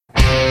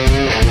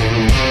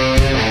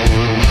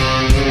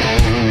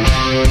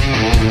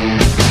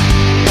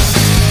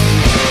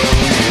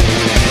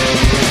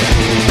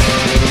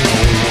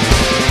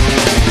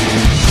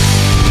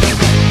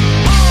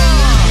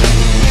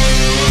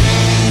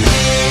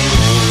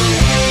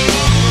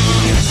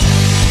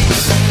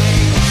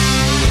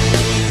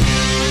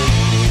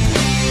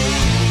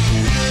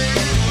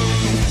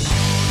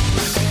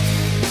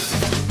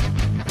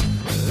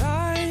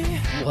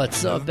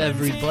What's up,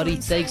 everybody?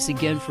 Thanks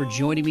again for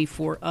joining me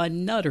for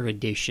another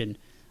edition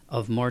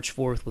of March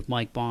 4th with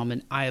Mike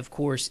Bauman. I, of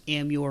course,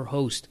 am your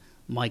host,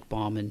 Mike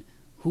Bauman.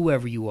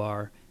 Whoever you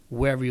are,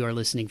 wherever you are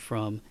listening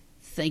from,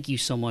 thank you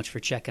so much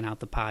for checking out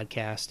the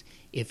podcast.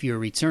 If you're a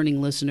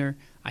returning listener,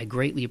 I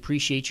greatly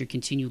appreciate your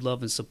continued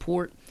love and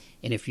support.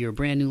 And if you're a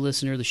brand new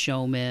listener of the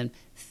show, man,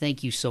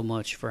 thank you so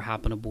much for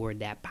hopping aboard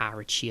that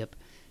pirate ship.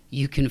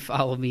 You can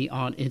follow me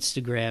on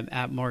Instagram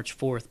at March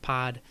 4th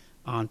Pod,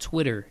 on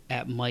Twitter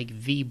at Mike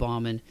V.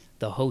 Bauman.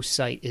 The host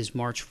site is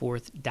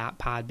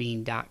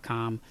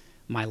march4th.podbean.com.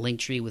 My link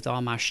tree with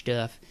all my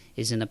stuff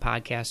is in the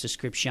podcast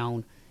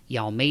description.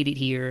 Y'all made it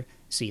here,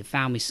 so you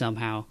found me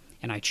somehow,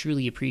 and I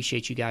truly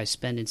appreciate you guys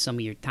spending some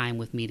of your time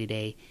with me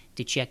today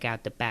to check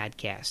out the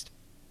podcast.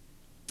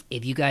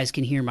 If you guys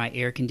can hear my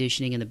air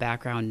conditioning in the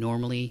background,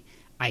 normally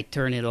I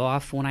turn it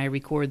off when I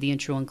record the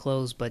intro and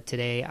close, but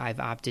today I've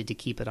opted to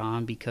keep it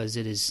on because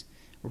it is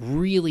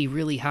really,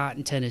 really hot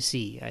in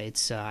Tennessee.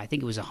 It's I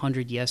think it was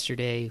 100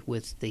 yesterday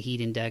with the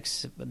heat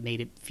index. Made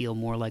it feel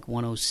more like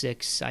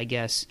 106, I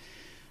guess.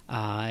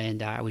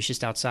 And I was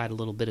just outside a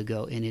little bit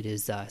ago, and it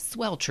is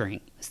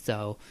sweltering.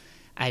 So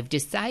I've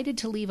decided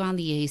to leave on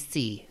the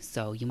AC.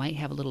 So you might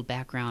have a little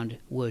background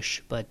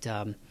whoosh, but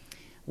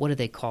what do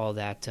they call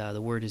that?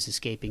 The word is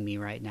escaping me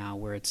right now,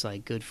 where it's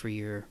like good for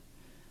your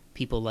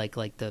people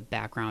like the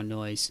background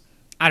noise.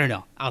 I don't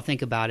know. I'll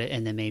think about it,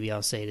 and then maybe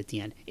I'll say it at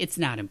the end. It's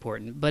not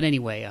important. But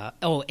anyway,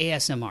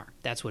 ASMR.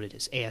 That's what it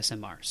is,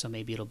 ASMR. So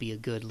maybe it'll be a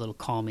good little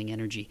calming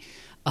energy.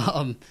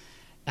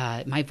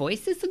 My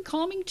voice isn't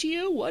calming to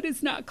you? What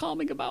is not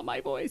calming about my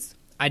voice?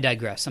 I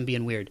digress. I'm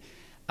being weird.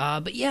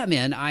 But yeah,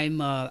 man,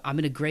 I'm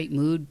in a great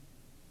mood.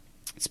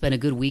 It's been a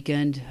good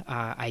weekend.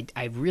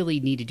 I really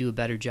need to do a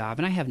better job,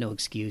 and I have no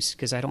excuse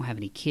because I don't have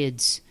any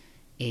kids,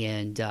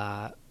 and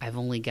I've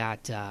only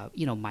got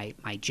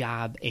my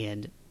job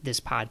and this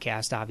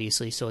podcast,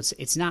 obviously. So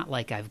it's not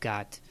like I've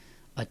got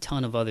a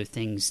ton of other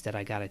things that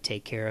I got to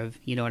take care of.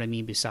 You know what I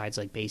mean? Besides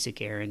like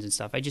basic errands and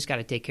stuff, I just got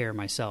to take care of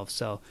myself.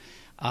 So,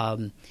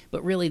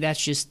 but really,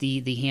 that's just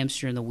the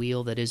hamster in the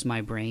wheel that is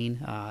my brain.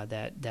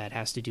 That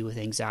has to do with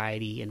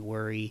anxiety and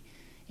worry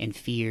and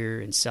fear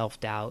and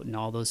self-doubt and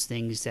all those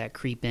things that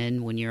creep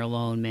in when you're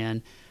alone,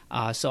 man.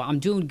 So I'm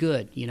doing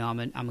good. You know, I'm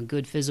in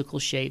good physical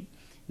shape.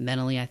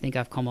 Mentally, I think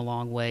I've come a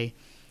long way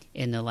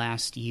in the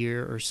last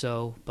year or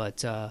so.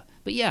 But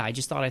yeah, I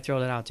just thought I'd throw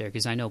that out there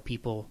because I know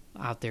people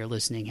out there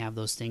listening have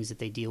those things that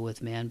they deal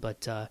with, man.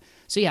 But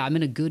so yeah, I'm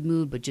in a good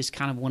mood, but just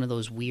kind of one of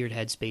those weird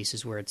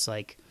headspaces where it's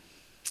like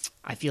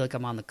I feel like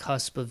I'm on the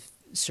cusp of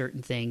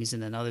certain things,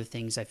 and then other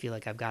things I feel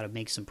like I've got to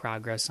make some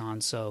progress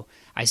on. So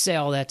I say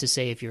all that to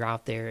say, if you're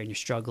out there and you're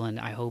struggling,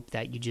 I hope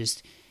that you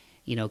just,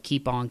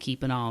 keep on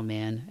keeping on,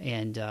 man,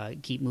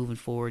 and keep moving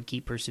forward,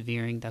 keep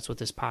persevering. That's what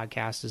this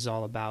podcast is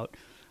all about.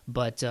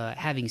 But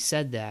having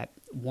said that,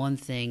 one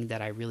thing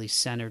that I really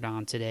centered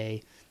on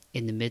today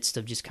in the midst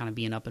of just kind of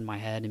being up in my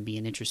head and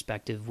being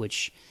introspective,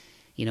 which,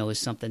 is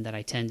something that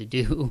I tend to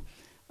do,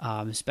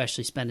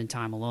 especially spending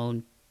time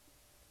alone,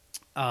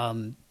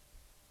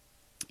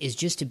 is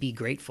just to be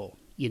grateful.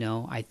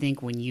 I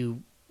think when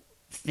you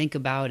think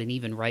about and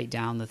even write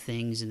down the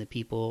things and the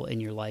people in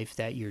your life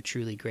that you're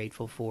truly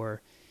grateful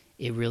for,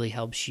 it really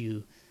helps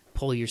you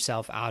pull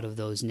yourself out of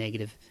those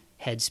negative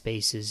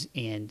headspaces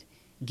and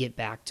get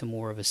back to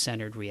more of a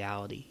centered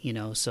reality,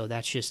 So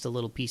that's just a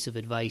little piece of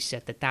advice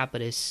at the top of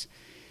this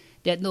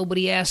that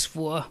nobody asked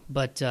for,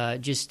 but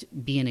just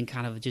being in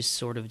kind of just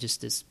sort of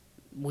just this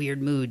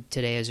weird mood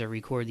today as I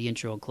record the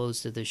intro and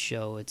close to this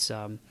show. It's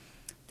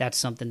that's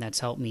something that's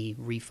helped me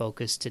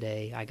refocus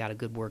today. I got a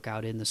good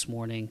workout in this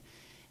morning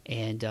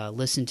and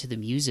listened to the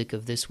music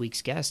of this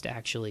week's guest,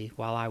 actually,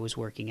 while I was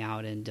working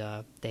out,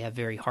 and they have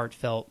very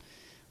heartfelt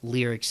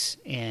lyrics,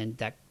 and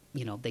that,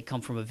 they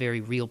come from a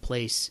very real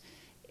place,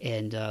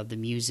 and the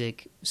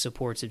music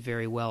supports it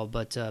very well.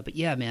 But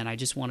yeah, man, I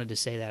just wanted to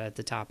say that at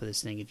the top of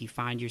this thing. If you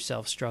find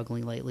yourself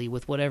struggling lately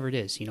with whatever it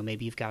is,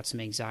 maybe you've got some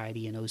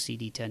anxiety and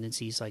OCD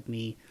tendencies like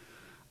me,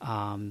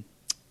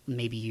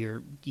 maybe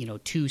you're,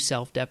 too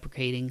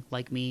self-deprecating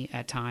like me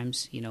at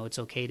times. It's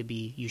okay to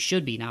be, you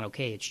should be, not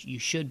okay, you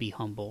should be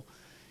humble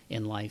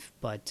in life,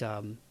 but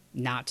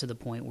not to the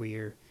point where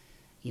you're,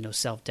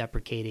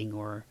 self-deprecating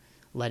or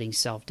letting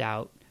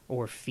self-doubt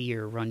or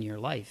fear run your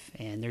life.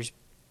 And there's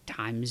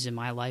times in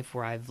my life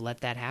where I've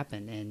let that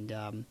happen,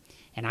 and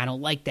I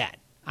don't like that.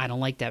 I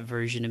don't like that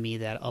version of me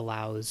that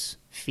allows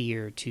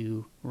fear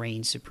to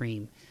reign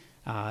supreme.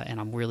 And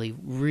I'm really,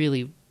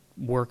 really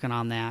working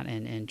on that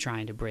and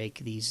trying to break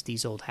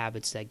these old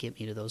habits that get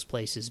me to those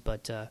places.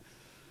 But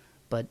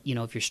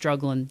if you're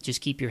struggling,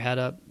 just keep your head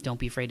up. Don't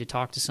be afraid to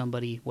talk to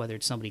somebody, whether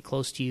it's somebody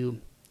close to you,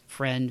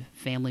 friend,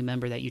 family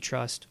member that you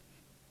trust,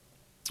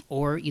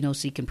 or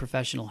seeking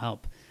professional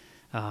help.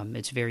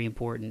 It's very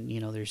important.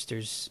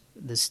 There's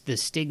the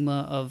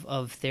stigma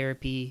of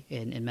therapy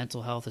and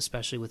mental health,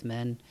 especially with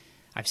men.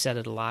 I've said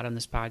it a lot on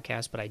this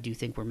podcast, but I do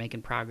think we're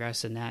making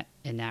progress in that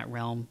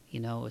realm,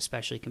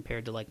 especially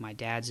compared to like my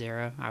dad's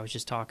era. I was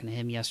just talking to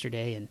him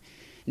yesterday, and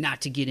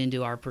not to get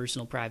into our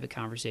personal private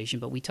conversation,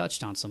 but we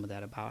touched on some of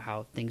that about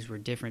how things were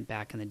different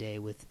back in the day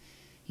with,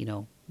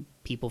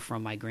 people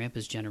from my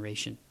grandpa's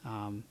generation,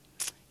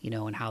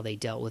 and how they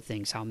dealt with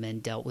things, how men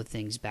dealt with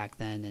things back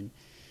then,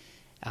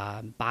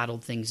 and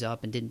bottled things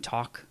up and didn't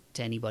talk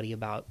to anybody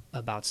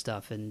about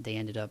stuff, and they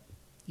ended up,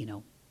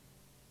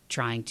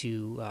 trying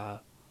to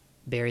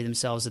bury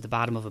themselves at the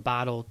bottom of a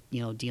bottle,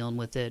 dealing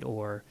with it,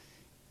 or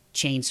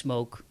chain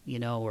smoke,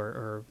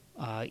 or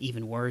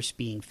even worse,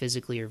 being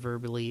physically or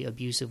verbally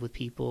abusive with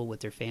people,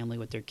 with their family,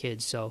 with their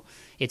kids. So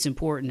it's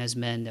important as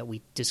men that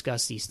we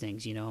discuss these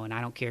things, and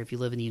I don't care if you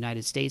live in the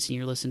United States and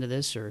you're listening to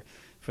this, or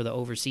for the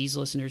overseas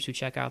listeners who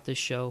check out this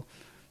show,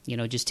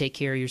 just take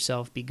care of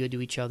yourself, be good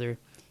to each other,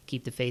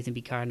 keep the faith, and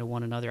be kind to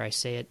one another. I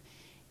say it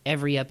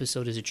every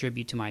episode is a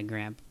tribute to my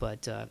grandp,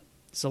 but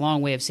it's a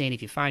long way of saying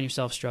if you find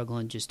yourself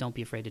struggling, just don't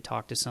be afraid to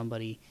talk to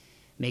somebody.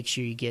 Make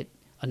sure you get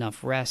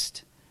enough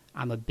rest.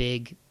 I'm a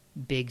big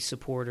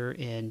supporter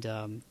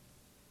and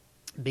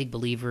big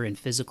believer in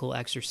physical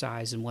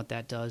exercise and what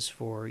that does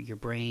for your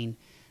brain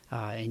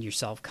and your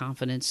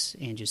self-confidence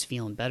and just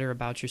feeling better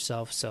about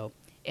yourself. So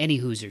any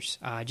Hoosers,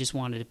 I just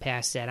wanted to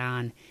pass that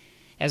on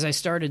as I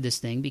started this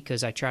thing,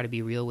 because I try to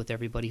be real with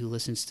everybody who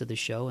listens to the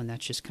show, and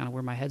that's just kind of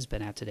where my head's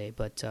been at today.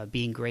 But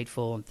being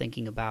grateful and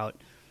thinking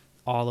about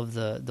all of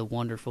the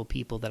wonderful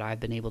people that I've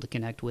been able to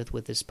connect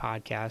with this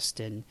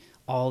podcast, and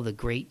all the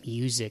great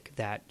music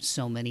that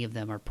so many of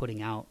them are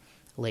putting out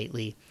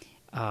lately.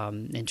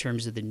 In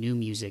terms of the new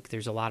music,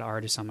 there's a lot of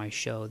artists on my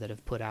show that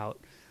have put out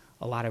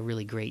a lot of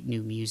really great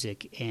new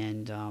music,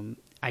 and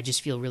I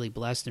just feel really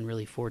blessed and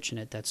really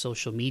fortunate that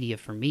social media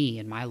for me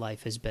in my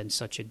life has been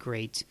such a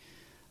great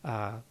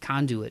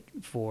conduit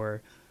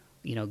for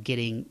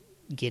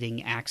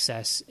getting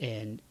access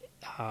and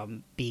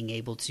being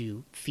able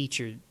to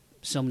feature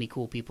so many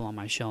cool people on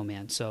my show,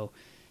 man. So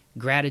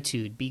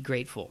gratitude, be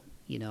grateful,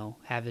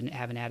 have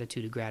an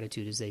attitude of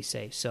gratitude, as they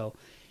say. So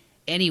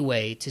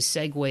anyway, to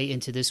segue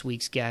into this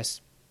week's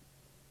guest,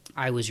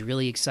 I was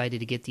really excited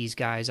to get these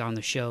guys on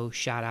the show.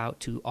 Shout out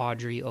to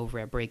Audrey over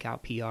at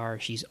Breakout PR.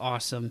 She's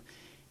awesome.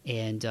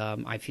 And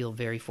I feel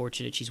very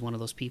fortunate. She's one of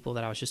those people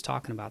that I was just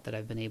talking about that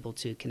I've been able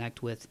to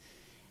connect with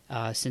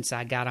since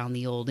I got on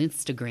the old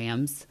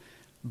Instagrams.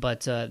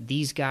 But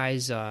these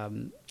guys,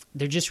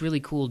 they're just really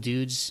cool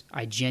dudes.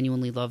 I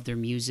genuinely love their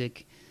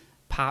music.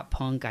 Pop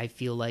punk, I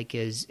feel like,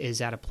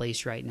 is at a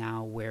place right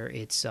now where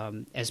it's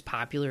as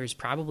popular as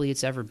probably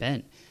it's ever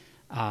been.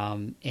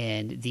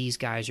 And these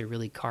guys are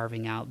really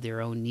carving out their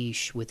own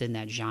niche within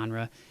that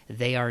genre.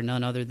 They are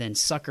none other than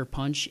Sucker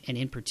Punch, and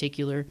in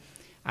particular,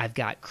 I've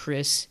got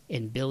Chris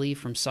and Billy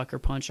from Sucker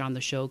Punch on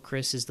the show.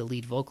 Chris is the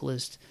lead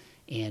vocalist,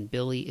 and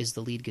Billy is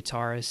the lead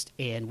guitarist.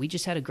 And we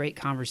just had a great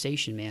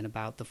conversation, man,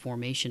 about the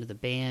formation of the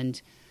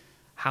band,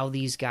 how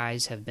these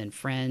guys have been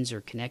friends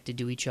or connected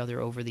to each other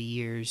over the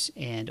years.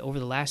 And over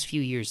the last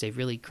few years, they've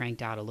really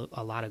cranked out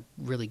a lot of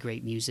really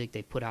great music.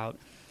 They put out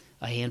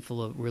a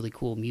handful of really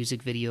cool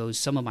music videos.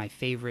 Some of my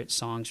favorite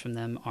songs from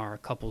them are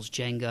Couples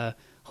Jenga,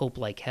 Hope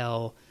Like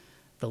Hell,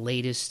 the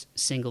latest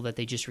single that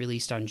they just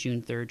released on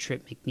June 3rd,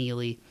 Trip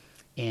McNeely.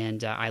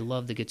 And I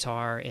love the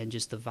guitar and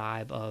just the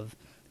vibe of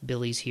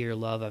Billy's Here,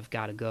 Love, I've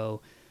Gotta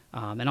Go.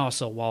 And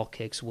also Wall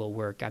Kicks Will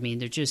Work. I mean,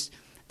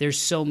 there's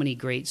so many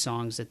great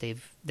songs that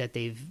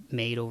they've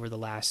made over the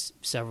last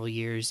several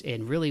years.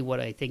 And really what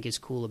I think is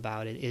cool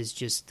about it is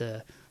just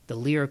the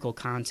lyrical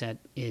content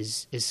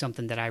is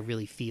something that I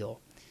really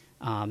feel.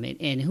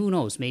 And who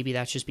knows, maybe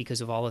that's just because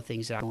of all the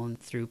things that I'm going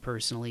through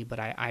personally, but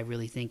I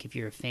really think if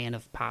you're a fan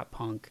of pop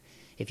punk,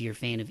 if you're a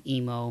fan of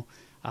emo,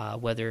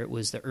 whether it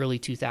was the early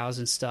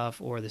 2000s stuff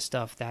or the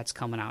stuff that's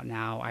coming out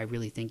now, I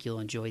really think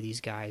you'll enjoy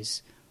these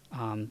guys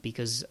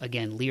because,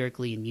 again,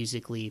 lyrically and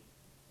musically,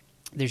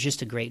 there's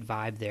just a great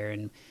vibe there.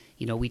 And,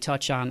 we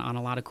touch on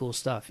a lot of cool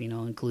stuff,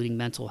 including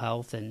mental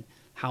health and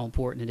how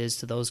important it is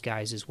to those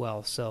guys as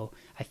well. So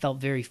I felt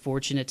very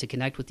fortunate to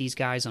connect with these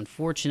guys.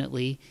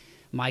 Unfortunately,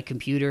 my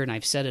computer, and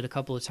I've said it a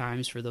couple of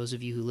times for those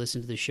of you who listen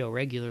to the show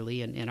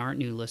regularly and aren't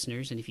new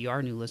listeners, and if you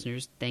are new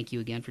listeners, thank you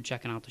again for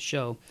checking out the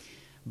show.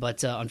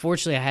 But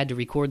unfortunately, I had to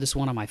record this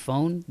one on my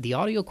phone. The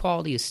audio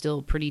quality is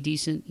still pretty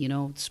decent.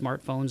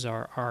 Smartphones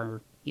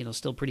are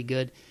still pretty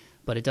good,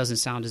 but it doesn't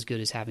sound as good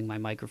as having my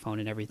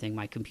microphone and everything.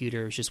 My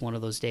computer is just one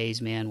of those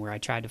days, man, where I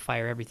tried to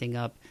fire everything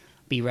up,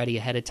 be ready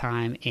ahead of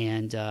time,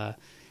 and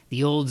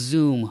the old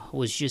Zoom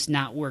was just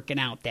not working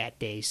out that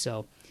day.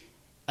 So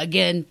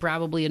again,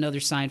 probably another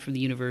sign from the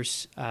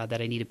universe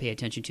that I need to pay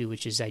attention to,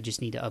 which is I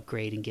just need to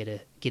upgrade and get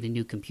a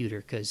new computer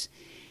because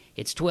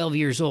it's 12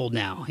 years old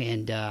now,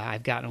 and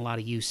I've gotten a lot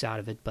of use out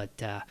of it,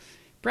 but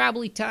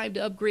probably time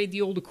to upgrade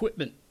the old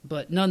equipment.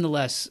 But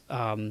nonetheless,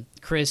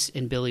 Chris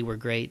and Billy were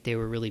great. They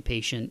were really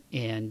patient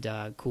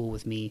and cool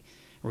with me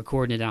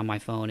recording it on my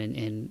phone,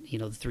 and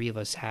the three of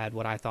us had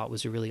what I thought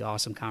was a really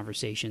awesome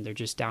conversation. They're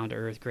just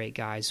down-to-earth, great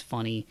guys,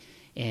 funny,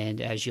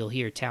 and as you'll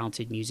hear,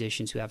 talented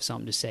musicians who have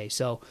something to say.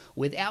 So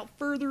without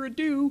further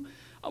ado,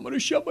 I'm going to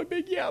shut my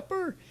big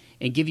yapper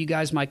and give you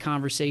guys my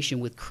conversation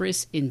with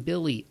Chris and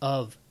Billy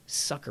of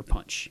Sucker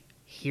Punch.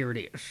 Here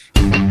it is.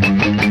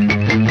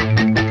 Well,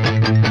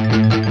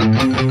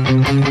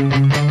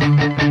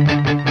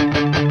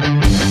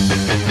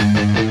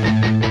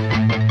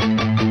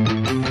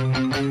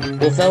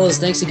 fellas,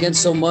 thanks again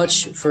so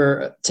much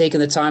for taking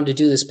the time to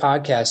do this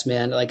podcast,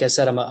 man. Like I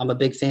said, I'm a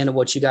big fan of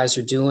what you guys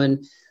are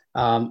doing.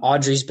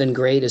 Audrey's been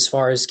great as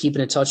far as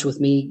keeping in touch with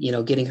me,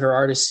 getting her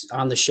artists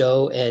on the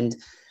show. And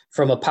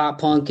from a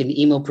pop punk and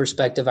emo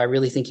perspective, I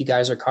really think you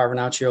guys are carving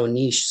out your own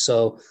niche.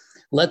 So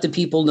let the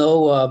people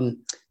know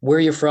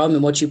where you're from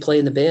and what you play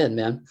in the band,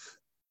 man.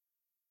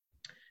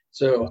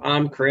 So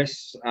I'm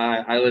Chris.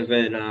 I live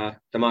in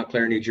the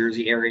Montclair, New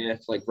Jersey area.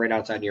 It's like right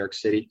outside New York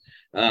City.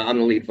 I'm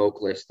the lead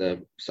vocalist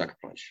of Sucker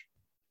Punch.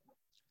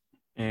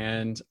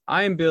 And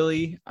I'm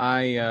Billy.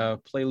 I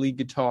play lead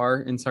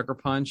guitar in Sucker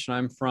Punch, and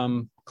I'm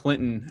from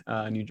Clinton,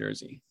 New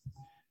Jersey.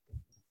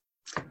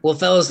 Well,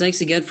 fellas, thanks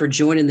again for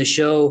joining the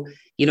show.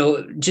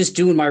 Just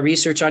doing my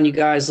research on you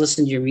guys,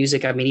 listening to your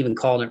music. I mean, even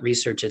calling it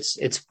research,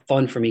 it's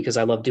fun for me because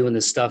I love doing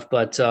this stuff.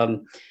 But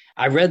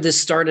I read this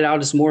started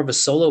out as more of a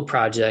solo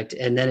project,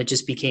 and then it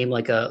just became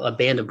like a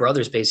band of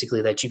brothers,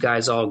 basically, that you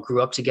guys all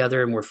grew up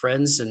together and were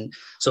friends. And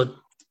so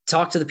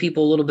talk to the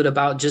people a little bit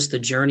about just the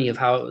journey of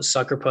how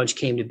Sucker Punch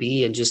came to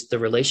be and just the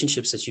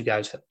relationships that you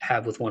guys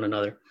have with one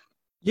another.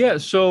 Yeah.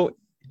 So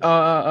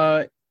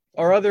our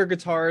other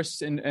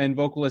guitarist and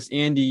vocalist,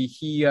 Andy,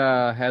 he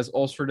has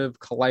ulcerative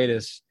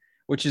colitis,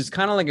 which is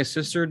kind of like a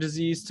sister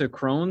disease to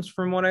Crohn's,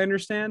 from what I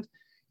understand.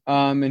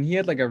 And he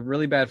had like a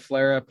really bad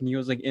flare up, and he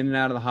was like in and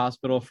out of the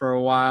hospital for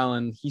a while.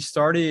 And he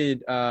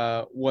started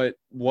what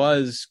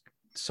was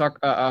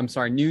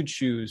Nude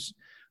Shoes.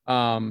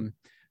 I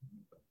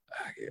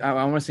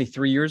want to say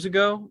 3 years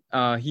ago.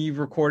 He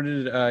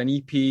recorded an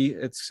EP.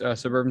 It's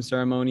Suburban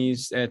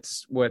Ceremonies.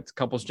 It's what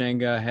Couples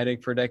Jenga,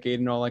 Headache for a Decade,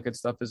 and all that good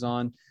stuff is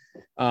on.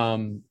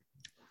 And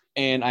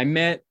I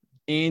met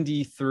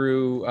Andy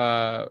through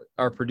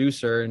our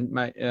producer, and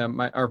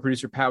our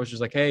producer Pat was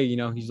just like, hey,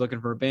 he's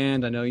looking for a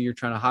band. I know you're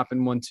trying to hop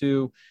in one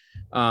too.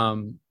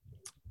 And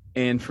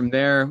from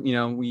there,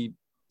 we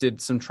did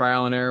some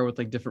trial and error with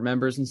like different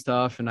members and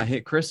stuff. And I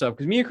hit Chris up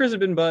because me and Chris have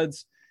been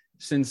buds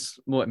since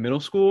middle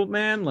school,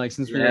 man. Like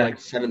since we were like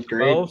 7th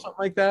grade, 12, something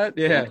like that.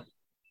 Yeah.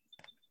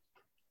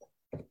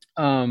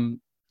 So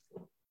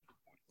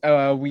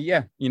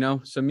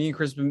me and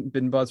Chris have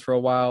been buds for a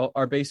while.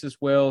 Our bassist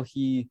Will,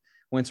 he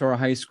went to our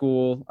high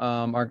school.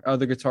 Our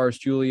other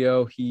guitarist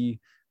Julio, he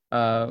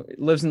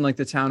lives in like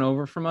the town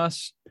over from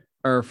us,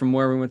 or from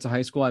where we went to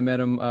high school. I met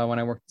him when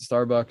I worked at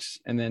Starbucks.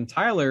 And then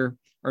Tyler,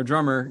 our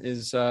drummer,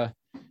 is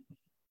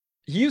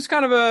he was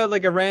kind of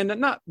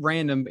not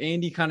random.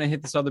 Andy kind of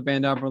hit this other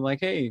band up. We're like,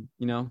 hey,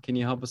 can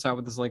you help us out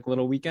with this like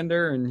little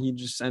weekender? And he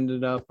just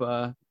ended up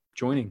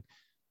joining.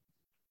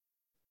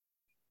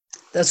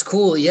 That's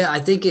cool. Yeah, I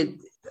think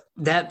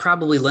that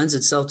probably lends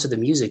itself to the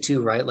music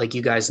too, right? Like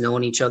you guys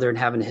knowing each other and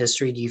having a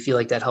history. Do you feel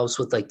like that helps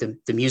with like the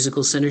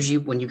musical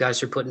synergy when you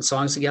guys are putting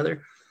songs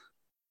together?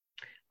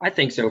 I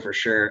think so, for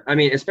sure. I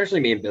mean,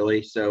 especially me and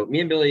Billy. So me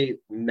and Billy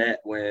met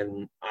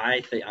when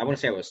I want to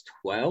say I was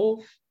 12,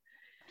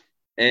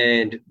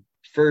 and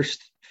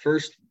first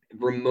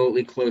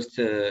remotely close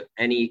to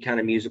any kind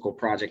of musical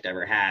project I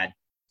ever had.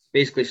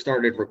 Basically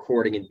started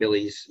recording in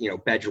Billy's,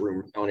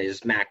 bedroom on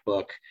his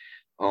MacBook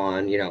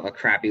on, a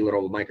crappy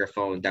little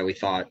microphone that we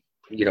thought,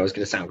 was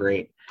going to sound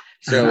great.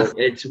 So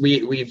and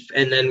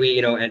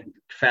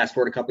fast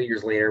forward a couple of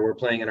years later, we're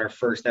playing in our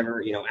first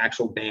ever,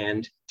 actual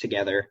band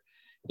together,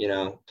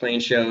 playing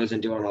shows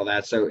and doing all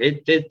that. So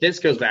this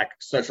goes back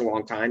such a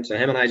long time. So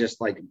him and I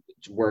just like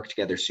work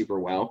together super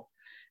well.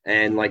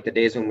 And like the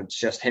days when it's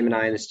just him and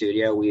I in the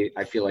studio,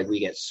 I feel like we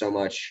get so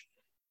much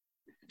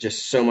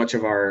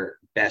of our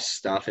best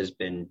stuff has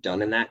been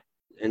done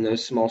in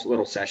those small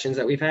little sessions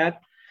that we've had.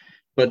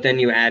 But then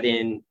you add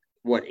in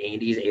what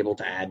Andy's able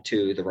to add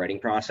to the writing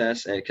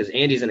process, because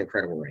Andy's an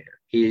incredible writer.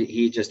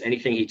 He just,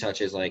 anything he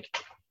touches, like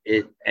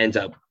it ends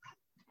up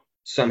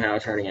somehow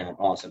turning out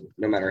awesome,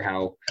 no matter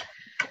how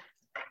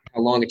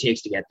long it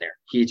takes to get there.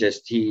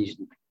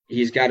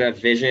 He's got a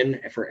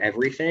vision for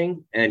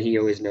everything, and he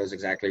always knows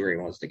exactly where he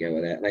wants to go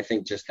with it. And I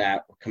think just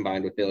that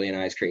combined with Billy and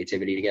I's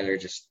creativity together,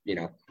 just,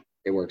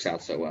 it works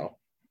out so well.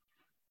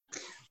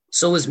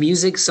 So was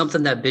music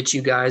something that bit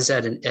you guys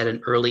at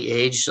an early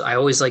age? I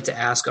always like to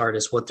ask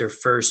artists what their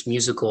first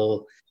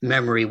musical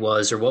memory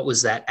was, or what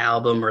was that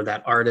album or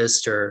that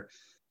artist or,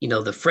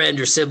 the friend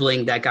or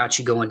sibling that got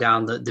you going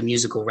down the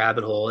musical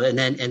rabbit hole. And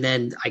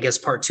then I guess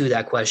part two of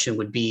that question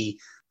would be,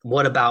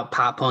 what about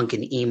pop punk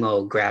and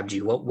emo grabbed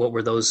you? What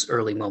were those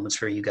early moments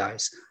for you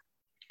guys?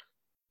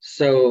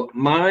 So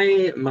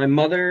my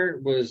mother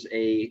was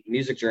a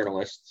music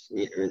journalist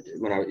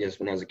when I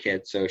was a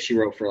kid. So she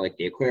wrote for like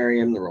the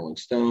Aquarium, the Rolling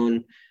Stone,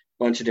 a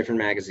bunch of different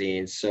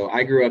magazines. So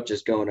I grew up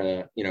just going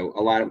to,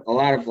 a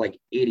lot of like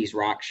 80s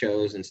rock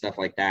shows and stuff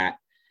like that.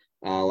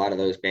 A lot of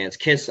those bands.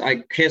 Kiss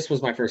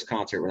was my first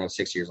concert when I was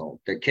 6 years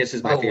old. Kiss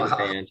is my favorite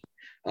band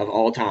of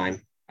all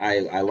time.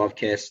 I love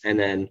Kiss. And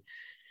then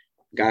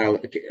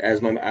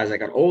as I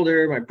got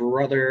older, my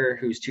brother,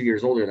 who's 2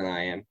 years older than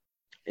I am,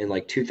 in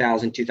like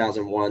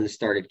 2001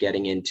 started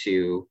getting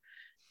into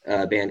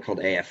a band called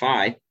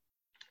AFI,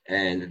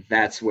 and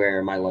that's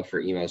where my love for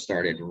emo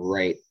started.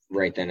 Right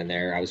then and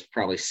there. I was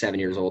probably 7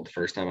 years old the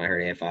first time I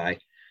heard AFI.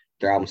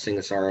 Their album "Sing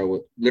the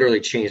Sorrow"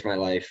 literally changed my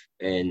life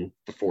in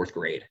the 4th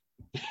grade.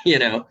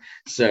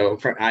 So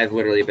I've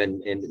literally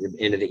been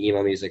into the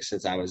emo music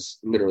since I was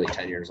literally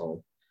 10 years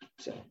old.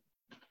 So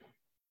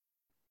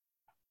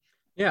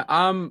Yeah,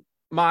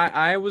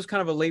 I was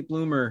kind of a late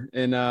bloomer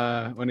in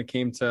when it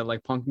came to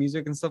like punk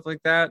music and stuff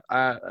like that.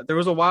 There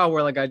was a while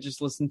where like I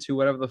just listened to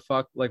whatever the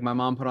fuck like my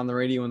mom put on the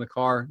radio in the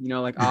car,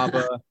 like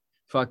ABBA,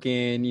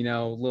 fucking,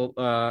 Lil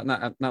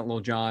not Lil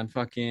Jon,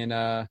 fucking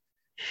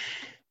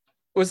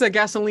what's that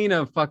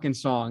Gasolina fucking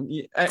song?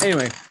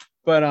 Anyway,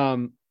 but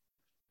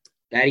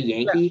Daddy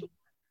Yankee.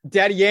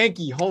 Daddy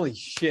Yankee, holy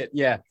shit,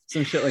 yeah,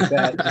 some shit like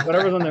that. Just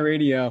whatever's on the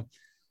radio.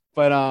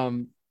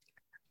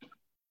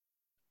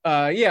 But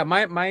yeah,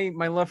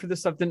 my love for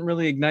this stuff didn't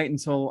really ignite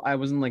until I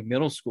was in like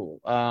middle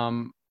school.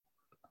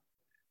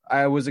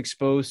 I was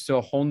exposed to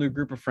a whole new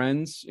group of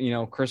friends.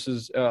 Chris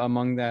is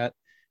among that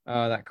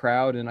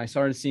crowd, and I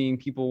started seeing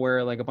people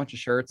wear like a bunch of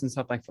shirts and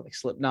stuff like for like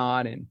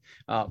Slipknot and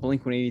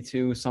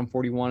Blink-182, Sum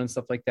 41 and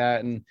stuff like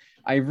that. And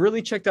I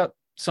really checked out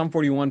Sum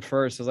 41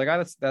 first. I was like,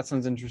 oh, that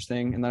sounds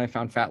interesting. And then I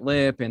found Fat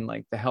Lip and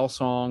like the Hell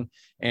Song,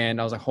 and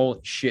I was like,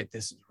 holy shit,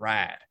 this is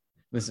rad.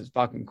 This is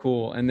fucking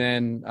cool. And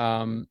then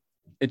MySpace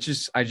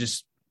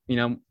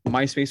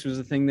was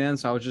the thing then.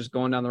 So I was just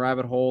going down the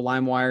rabbit hole,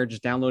 LimeWire,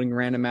 just downloading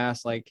random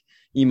ass like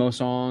emo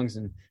songs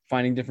and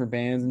finding different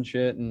bands and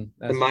shit. And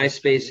that's the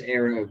MySpace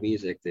era of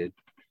music, dude.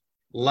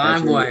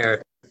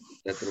 LimeWire.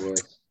 That's what it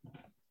was.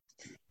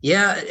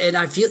 Yeah, and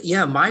I feel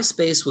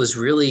MySpace was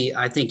really,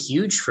 I think,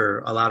 huge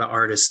for a lot of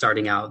artists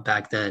starting out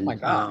back then. Oh my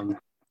God.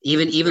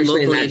 Even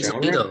locally in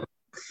Toledo.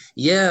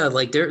 Yeah,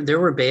 like there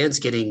were bands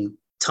getting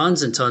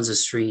tons and tons of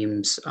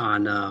streams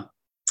on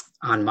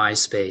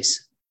MySpace.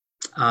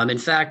 In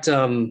fact,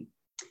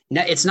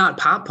 it's not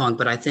pop punk,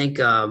 but I think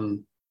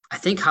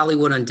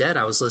Hollywood Undead,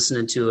 I was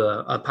listening to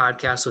a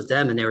podcast with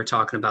them, and they were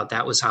talking about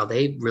that was how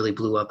they really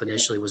blew up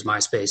initially, was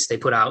MySpace. They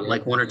put out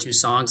like 1 or 2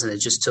 songs and it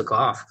just took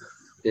off.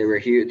 They were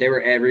huge. They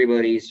were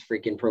everybody's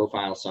freaking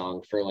profile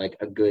song for like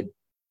a good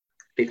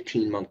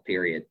 15-month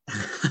period.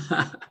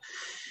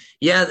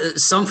 Yeah,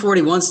 Sum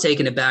 41's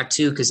taking it back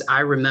too, because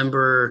I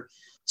remember.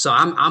 So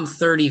I'm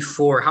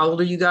 34. How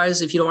old are you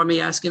guys, if you don't mind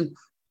me asking?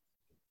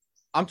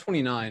 I'm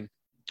 29.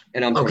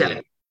 And I'm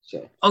 28.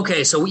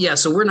 Okay. So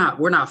we're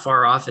not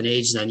far off in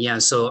age then. Yeah.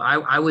 So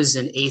I was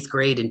in 8th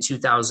grade in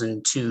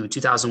 2002,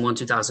 2001,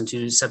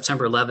 2002.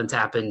 September 11th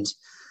happened.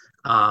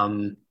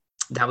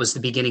 That was the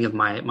beginning of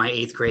my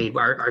 8th grade.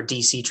 Our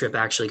DC trip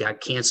actually got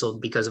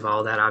canceled because of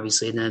all that,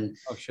 obviously. And then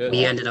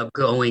we ended up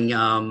going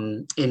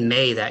in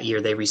May that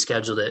year. They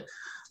rescheduled it.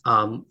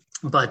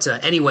 But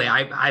anyway,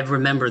 I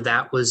remember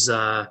that was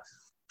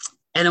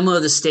Enema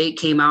of the State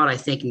came out, I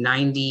think,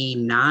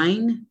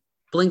 99,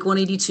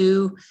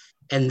 Blink-182.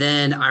 And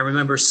then I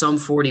remember Sum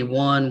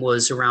 41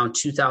 was around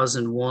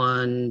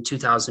 2001,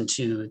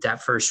 2002,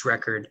 that first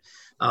record.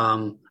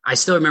 I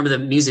still remember the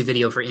music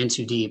video for In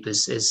Too Deep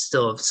is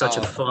still such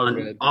a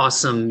fun,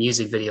 awesome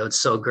music video. It's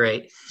so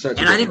great.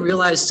 And I didn't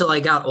realize till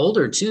I got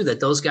older too, that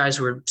those guys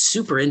were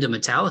super into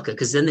Metallica,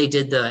 because then they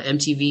did the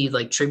MTV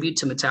like tribute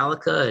to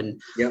Metallica.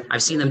 And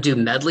I've seen them do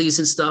medleys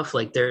and stuff.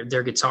 Like their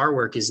guitar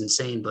work is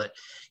insane. But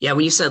yeah,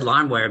 when you said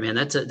LimeWire, man,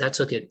 that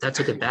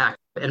took it back.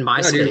 And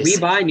MySpace. No, dude, we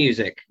buy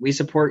music. We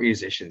support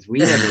musicians. We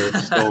never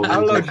stole. I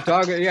don't know what you're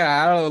talking.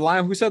 Yeah, I don't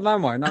know. Who said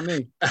LimeWire? Not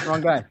me. Wrong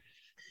guy.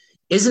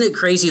 Isn't it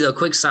crazy though?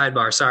 Quick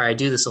sidebar. Sorry, I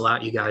do this a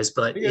lot, you guys,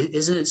 but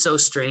isn't it so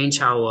strange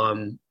how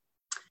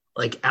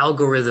like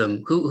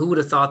algorithm? Who would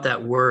have thought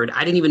that word?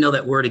 I didn't even know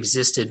that word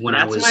existed when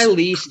I was. That's my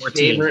least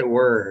 14. Favorite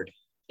word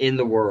in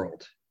the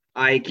world.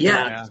 I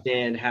cannot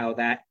stand how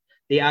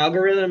the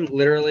algorithm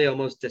literally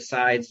almost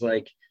decides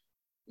like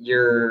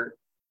your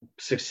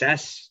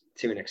success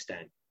to an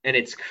extent. And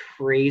it's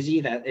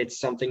crazy that it's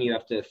something you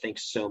have to think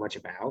so much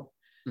about.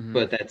 Mm-hmm.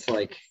 But that's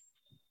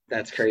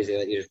crazy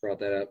that you just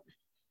brought that up.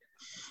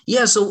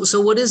 Yeah.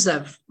 So what is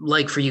that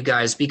like for you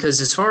guys?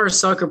 Because as far as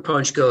Sucker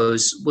Punch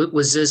goes,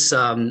 was this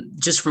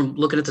just from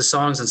looking at the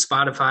songs on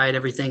Spotify and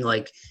everything,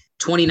 like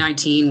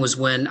 2019 was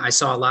when I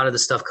saw a lot of the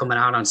stuff coming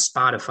out on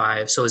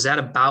Spotify. So is that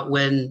about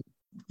when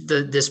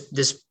this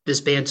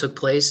band took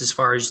place as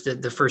far as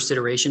the first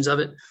iterations of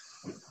it?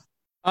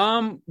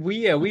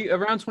 We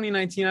around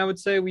 2019, I would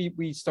say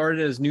we started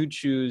as Nude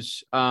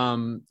Shoes.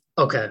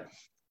 Okay.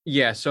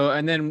 Yeah. So,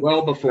 and then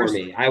before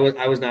me, I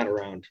was not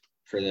around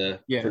for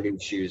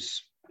Nude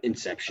Shoes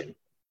inception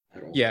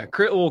at all. Yeah.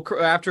 Well,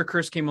 after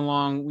Chris came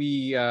along,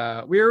 we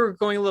were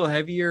going a little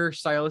heavier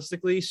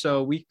stylistically.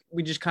 So we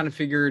just kind of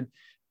figured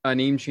a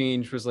name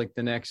change was like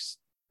the next,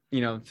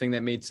 thing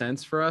that made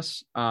sense for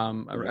us.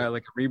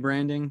 Like a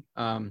rebranding.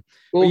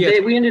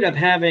 We ended up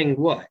having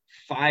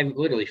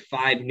literally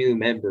five new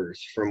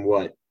members from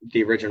what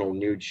the original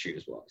Nude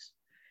Shoes was.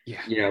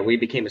 Yeah. We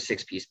became a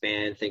 6-piece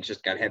band. Things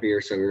just got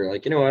heavier. So we were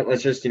like, you know what,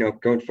 let's just,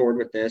 going forward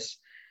with this.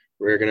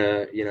 We're going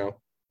to,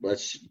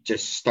 let's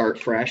just start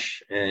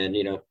fresh. And,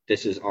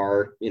 this is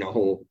our,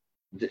 whole,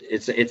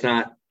 it's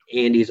not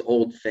Andy's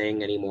old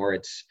thing anymore.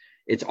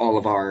 It's all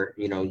of our,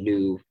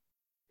 new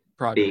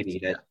Project. baby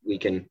that we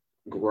can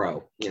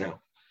grow,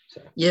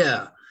 So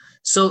Yeah.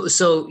 So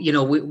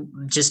we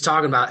just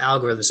talking about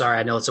algorithms. Sorry,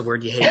 I know it's a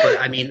word you hate, but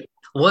I mean,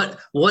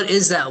 what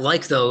is that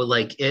like though?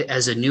 Like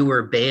as a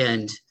newer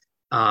band,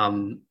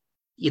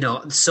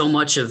 so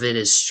much of it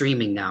is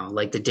streaming now.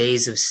 Like the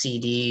days of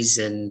CDs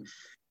and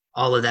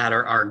all of that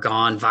are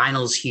gone.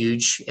 Vinyl's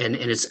huge, and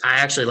I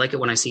actually like it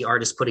when I see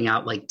artists putting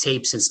out like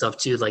tapes and stuff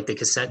too, like the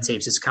cassette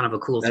tapes. It's kind of a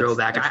cool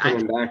throwback. That's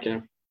coming back,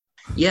 yeah.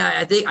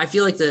 Yeah, I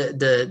feel like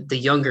the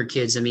younger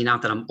kids, I mean,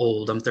 not that I'm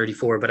old, I'm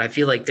 34, but I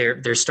feel like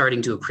they're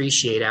starting to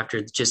appreciate,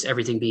 after just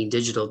everything being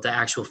digital, the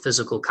actual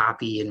physical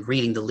copy and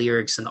reading the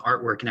lyrics and the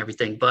artwork and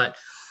everything. But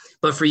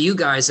for you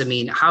guys, I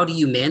mean, how do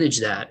you manage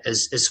that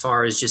as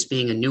far as just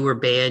being a newer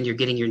band? You're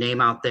getting your name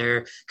out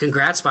there.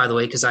 Congrats, by the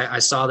way, because I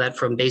saw that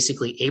from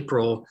basically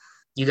April.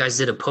 You guys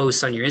did a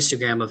post on your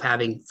Instagram of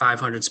having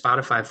 500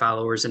 Spotify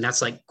followers, and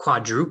that's like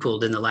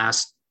quadrupled in the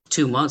last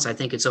 2 months. I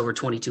think it's over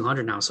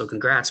 2,200 now. So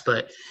congrats.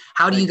 But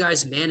how do you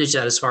guys manage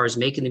that as far as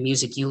making the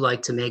music you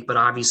like to make, but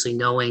obviously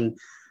knowing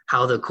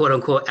how the quote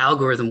unquote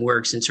algorithm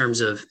works in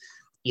terms of,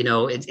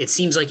 it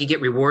seems like you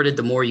get rewarded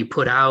the more you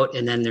put out.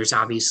 And then there's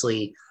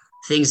obviously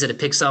things that it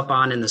picks up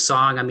on in the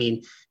song. I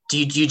mean, do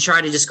you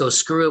try to just go,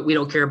 screw it, we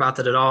don't care about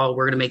that at all,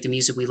 we're going to make the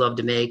music we love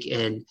to make,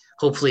 and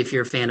hopefully if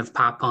you're a fan of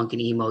pop punk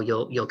and emo,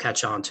 you'll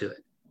catch on to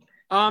it?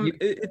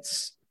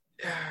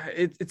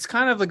 It's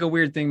kind of like a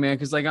weird thing, man,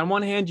 because like on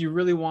one hand you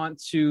really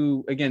want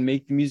to, again,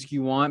 make the music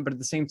you want, but at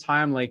the same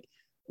time, like,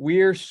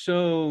 we're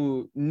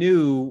so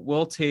new,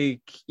 we'll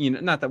take,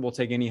 not that we'll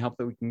take any help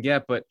that we can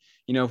get, but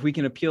if we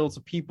can appeal to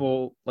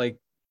people, like,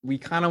 we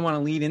kind of want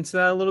to lead into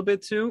that a little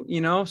bit too,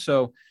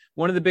 so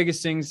one of the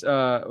biggest things,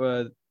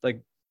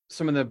 like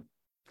some of the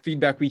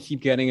feedback we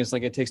keep getting is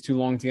like it takes too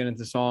long to get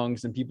into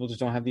songs, and people just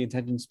don't have the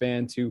attention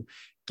span to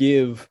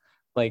give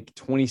like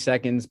 20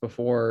 seconds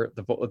before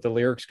the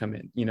lyrics come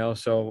in,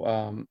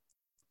 so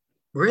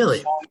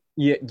really,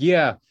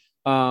 yeah.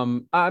 I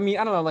mean,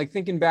 I don't know, like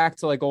thinking back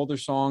to like older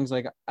songs,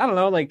 like, I don't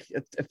know, like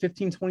a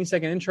 15-20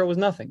 second intro was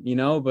nothing,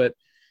 but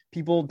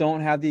people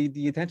don't have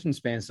the attention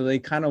span, so they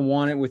kind of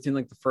want it within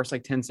like the first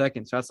like 10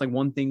 seconds. So that's like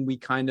one thing we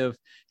kind of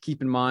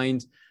keep in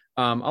mind.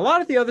 A lot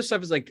of the other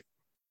stuff is like,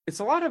 it's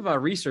a lot of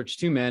research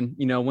too, man,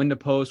 when to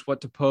post,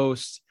 what to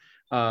post.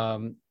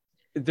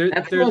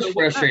 That's the most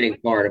frustrating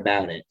part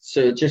about it.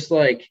 So just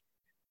like,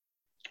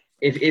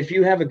 if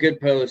you have a good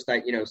post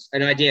that,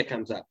 an idea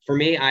comes up. For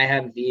me, I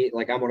have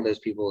I'm one of those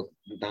people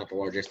with not the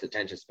largest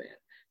attention span.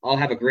 I'll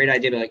have a great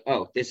idea, be like,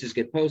 oh, this is a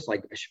good post,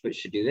 like I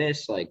should do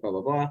this, like blah,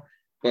 blah, blah.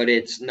 But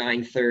it's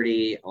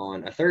 9:30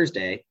 on a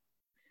Thursday,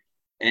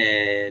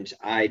 and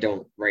I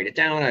don't write it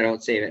down. I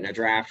don't save it in a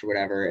draft or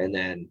whatever. And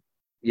then,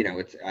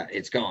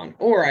 it's gone.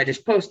 Or I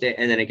just post it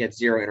and then it gets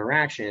zero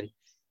interaction,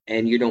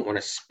 and you don't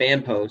want to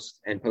spam post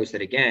and post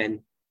it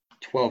again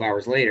 12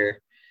 hours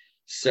later.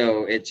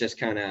 So it's just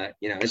kind of,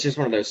 it's just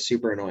one of those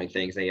super annoying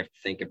things that you have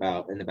to think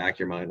about in the back of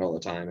your mind all the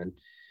time. And,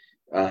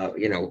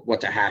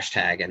 what to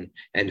hashtag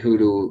and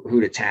who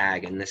to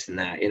tag and this and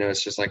that,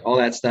 it's just like all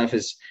that stuff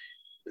is,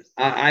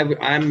 I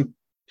want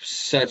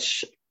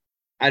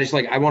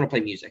to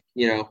play music,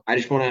 I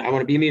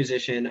want to be a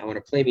musician. I want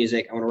to play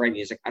music. I want to write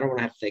music. I don't want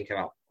to have to think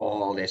about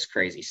all this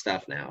crazy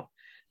stuff now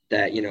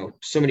that,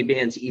 so many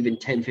bands even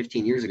 10,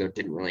 15 years ago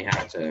didn't really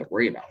have to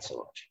worry about so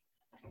much.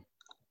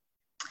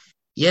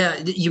 Yeah,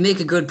 you make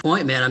a good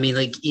point, man. I mean,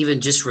 like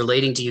even just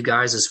relating to you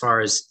guys as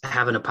far as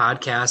having a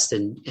podcast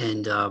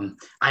and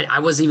I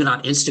wasn't even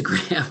on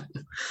Instagram.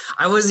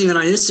 I wasn't even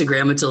on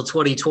Instagram until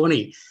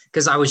 2020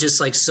 because I was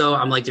just like,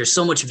 I'm like, there's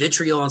so much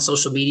vitriol on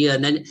social media.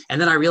 And then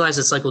I realized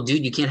it's like, well,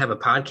 dude, you can't have a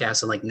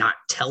podcast and like not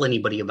tell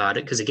anybody about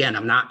it. Cause again,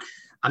 I'm not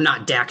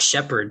Dax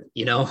Shepard,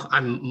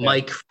 I'm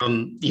Mike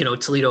from,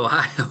 Toledo,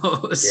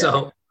 Ohio. Yeah.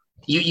 So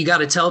you got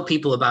to tell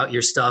people about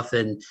your stuff.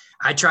 And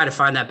I try to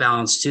find that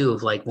balance too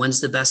of like, when's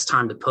the best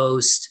time to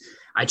post?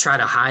 I try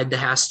to hide the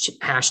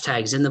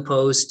hashtags in the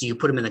post. Do you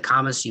put them in the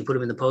comments? Do you put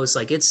them in the post?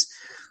 Like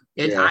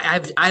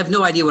I have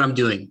no idea what I'm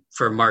doing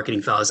for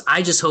marketing, fellas.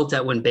 I just hope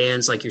that when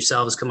bands like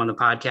yourselves come on the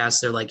podcast,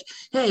 they're like,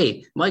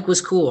 hey, Mike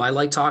was cool. I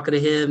like talking to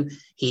him.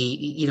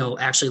 He,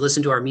 actually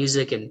listened to our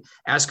music and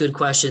asked good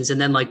questions. And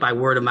then like by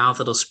word of mouth,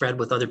 it'll spread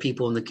with other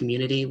people in the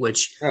community,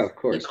 which of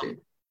course,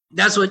 dude.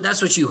 That's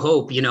what you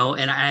hope,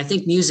 and I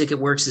think music, it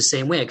works the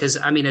same way. Because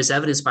I mean, as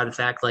evidenced by the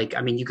fact, like,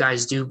 I mean, you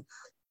guys do,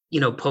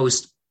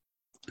 post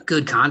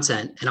good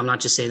content, and I'm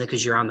not just saying that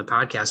because you're on the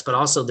podcast, but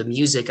also the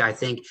music. I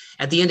think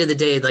at the end of the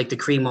day, like the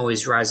cream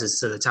always rises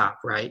to the top,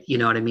 right? You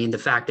know what I mean? The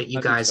fact that you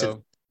guys have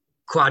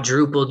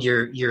quadrupled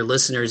your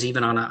listeners,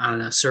 even on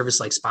a service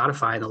like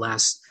Spotify in the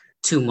last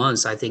 2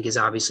 months, I think is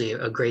obviously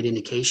a great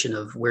indication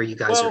of where you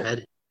guys are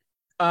headed.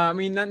 I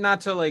mean,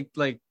 not to like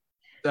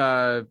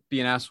be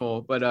an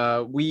asshole, but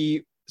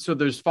so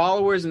there's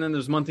followers and then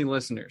there's monthly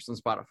listeners on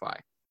Spotify.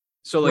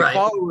 So like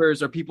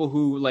followers are people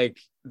who like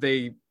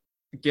they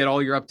get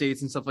all your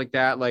updates and stuff like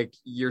that, like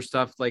your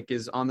stuff like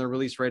is on their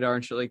release radar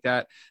and shit like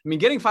that. I mean,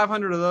 getting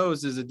 500 of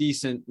those is a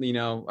decent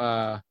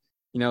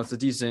it's a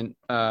decent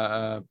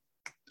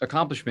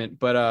accomplishment.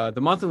 But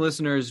the monthly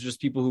listeners are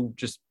just people who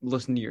just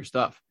listen to your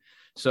stuff.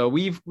 So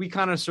we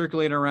kind of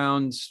circulate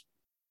around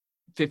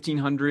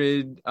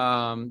 1,500,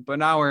 but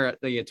now we're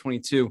at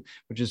 22,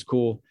 which is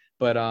cool.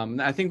 But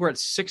I think we're at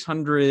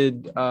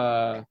 600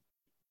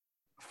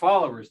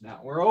 followers now.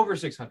 We're over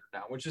 600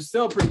 now, which is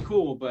still pretty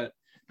cool. But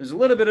there's a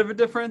little bit of a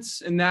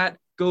difference, and that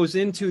goes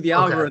into the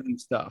algorithm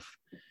stuff.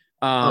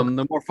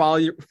 The more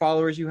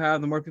followers you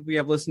have, the more people you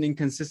have listening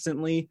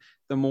consistently,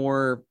 the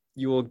more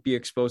you will be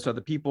exposed to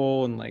other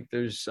people. And like,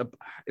 there's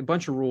a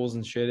bunch of rules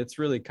and shit. It's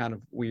really kind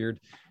of weird.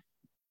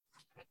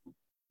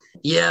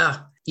 Yeah.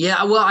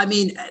 Well, I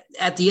mean,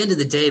 at the end of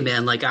the day,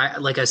 man, like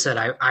I said,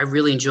 I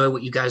really enjoy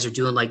what you guys are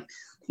doing. Like,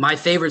 my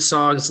favorite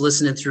songs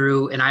listening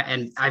through, and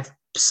I've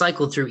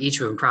cycled through each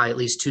of them probably at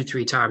least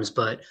 2-3 times,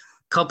 but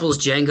Couples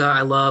Jenga,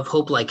 I love.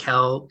 Hope Like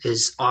Hell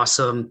is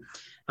awesome.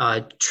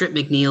 Trip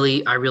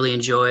McNeely, I really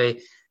enjoy.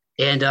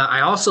 And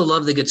I also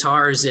love the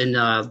guitars in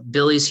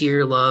Billy's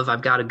Here, Love,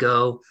 I've Got to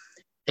Go.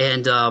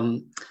 And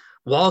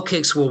Wall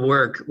Kicks Will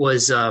Work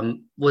was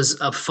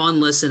a fun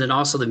listen. And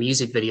also the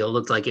music video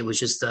looked like it was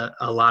just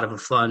a lot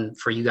of fun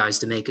for you guys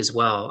to make as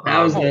well.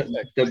 That was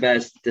the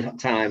best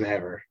time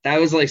ever. That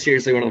was like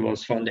seriously one of the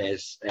most fun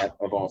days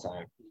of all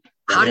time.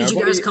 How did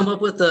you guys come up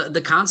with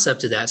the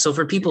concept of that? So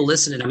for people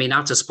listening, I mean,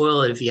 not to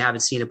spoil it if you haven't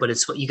seen it, but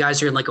it's you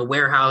guys are in like a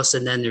warehouse,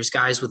 and then there's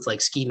guys with like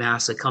ski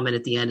masks that come in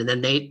at the end, and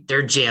then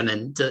they're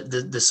jamming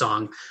the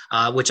song,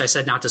 which I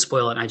said not to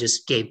spoil it, and I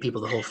just gave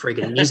people the whole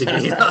friggin' music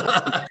video.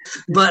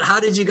 But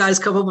how did you guys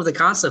come up with the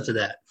concept of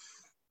that?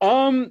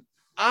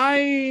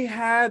 I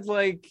had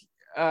like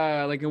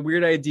a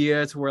weird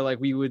idea to where like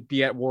we would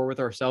be at war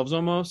with ourselves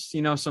almost,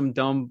 some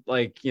dumb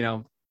like I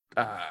don't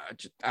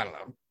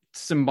know,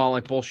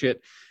 symbolic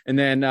bullshit. And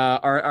then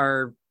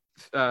our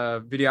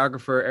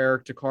videographer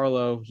Eric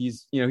DiCarlo,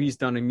 he's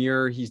done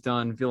Amir, he's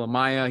done Villa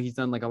Maya, he's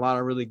done like a lot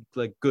of really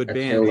like good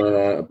bands,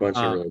 a bunch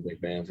of really big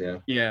bands.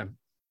 Yeah.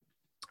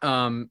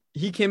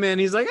 He came in,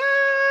 he's like,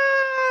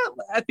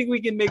 I think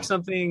we can make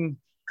something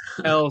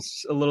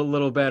else a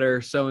little better.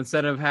 So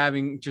instead of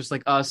having just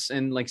like us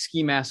and like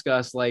ski mask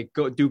us like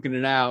go duking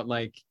it out,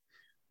 like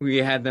we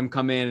had them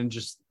come in and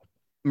just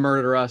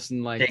murder us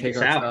and like take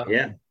our out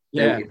stuff.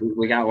 Yeah,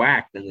 we got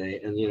whacked and they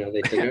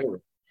took over.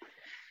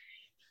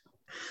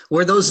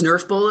 Were those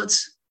Nerf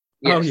bullets?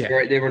 Yes, oh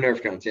yeah, they were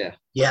Nerf guns. Yeah.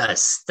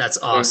 Yes, that's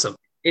awesome.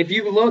 If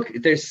you look,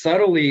 there's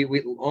subtly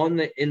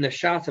in the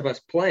shots of us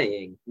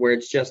playing where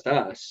it's just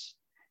us.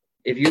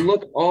 If you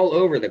look all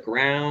over the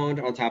ground,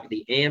 on top of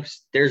the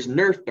amps, there's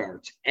Nerf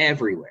darts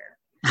everywhere.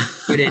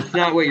 But it's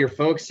not what you're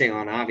focusing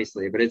on,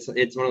 obviously. But it's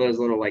one of those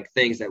little like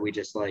things that we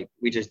just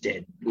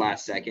did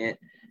last second.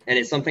 And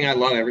it's something I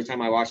love every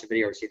time I watch the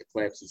video or see the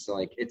clips. It's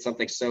like, it's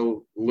something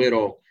so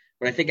little,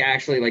 but I think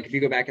actually like, if you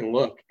go back and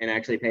look and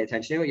actually pay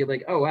attention to it, you're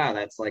like, oh, wow,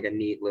 that's like a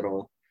neat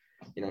little,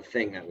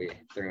 thing that we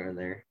threw in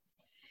there.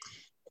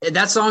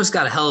 That song's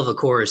got a hell of a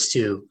chorus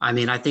too. I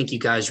mean, I think you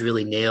guys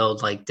really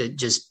nailed like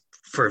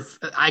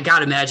I got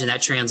to imagine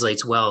that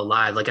translates well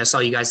live. Like I saw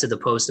you guys did the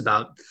post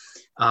about,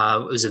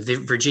 it was a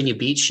Virginia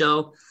Beach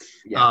show.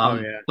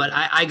 Yeah. But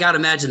I got to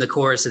imagine the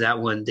chorus of that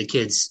one, the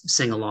kids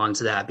sing along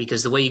to that,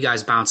 because the way you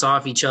guys bounce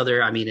off each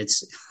other, I mean,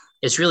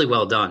 it's really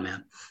well done,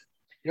 man.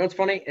 It's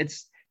funny.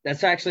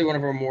 That's actually one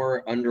of our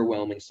more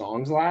underwhelming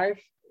songs live,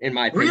 in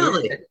my opinion.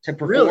 Really? To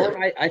perform,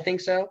 really? I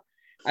think so.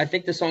 I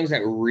think the songs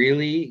that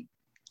really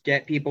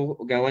get people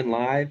going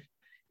live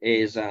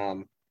is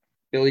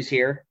Billy's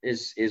Here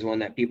is one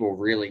that people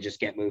really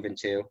just get moving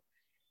to.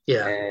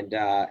 Yeah.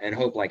 And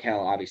Hope Like Hell,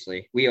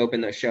 obviously. We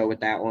opened the show with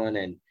that one,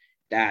 and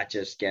that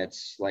just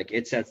gets like,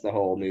 it sets the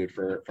whole mood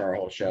for our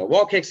whole show.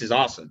 Wall Kicks is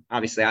awesome.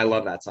 Obviously, I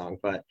love that song,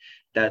 but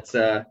that's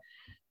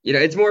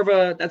it's more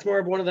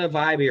of one of the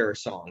vibier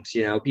songs.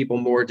 People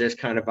more just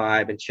kind of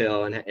vibe and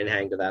chill and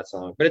hang to that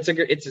song. But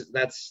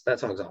that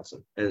song's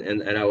awesome,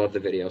 and I love the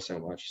video so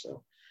much.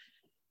 So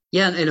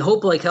yeah, and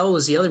Hope Like Hell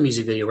was the other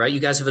music video, right? You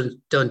guys have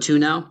done 2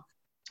 now.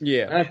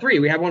 Yeah, 3.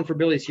 We have one for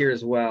Billy's Here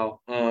as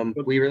well.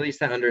 We released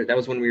that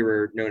was when we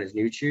were known as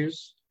New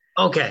Chews.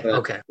 Okay.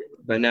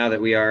 But now that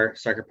we are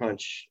Sucker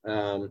Punch,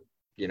 who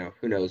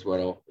knows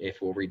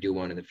if we'll redo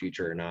one in the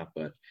future or not.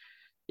 But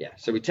yeah,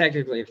 so we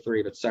technically have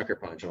 3, but Sucker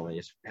Punch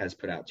only has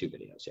put out 2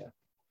 videos. Yeah.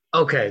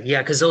 Okay,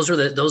 yeah, because those were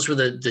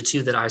the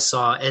 2 that I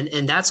saw,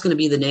 and that's going to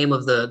be the name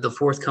of the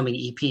forthcoming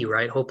EP,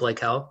 right? Hope Like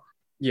Hell.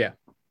 Yeah.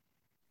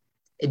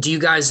 Do you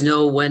guys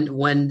know when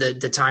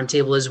the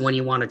timetable is, when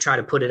you want to try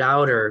to put it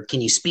out, or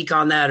can you speak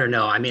on that, or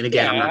no? I mean,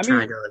 again, I'm not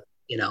trying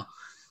to,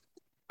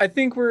 I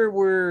think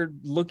we're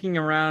looking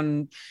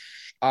around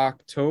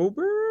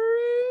October-ish,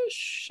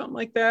 something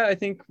like that. I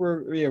think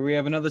we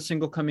have another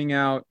single coming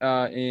out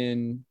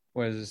in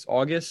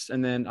August,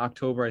 and then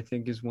October I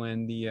think is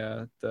when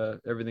the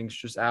everything's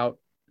just out.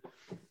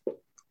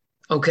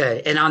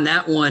 Okay, and on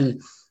that one,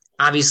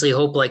 obviously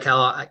Hope Like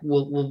Hell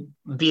will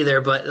be there,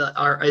 but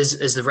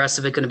is the rest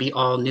of it going to be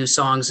all new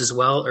songs as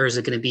well, or is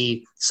it going to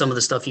be some of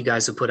the stuff you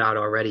guys have put out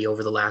already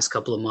over the last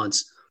couple of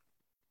months?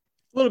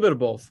 A little bit of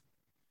both.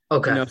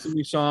 Okay. some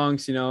new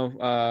songs, we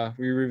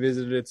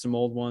revisited some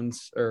old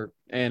ones or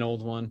an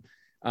old one.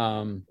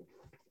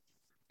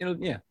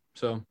 Yeah.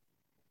 So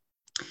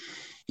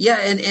Yeah,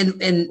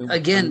 and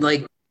again,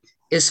 like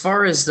as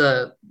far as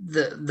the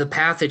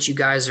path that you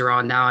guys are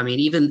on now, I mean,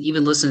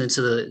 even listening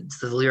to the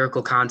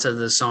lyrical content of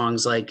the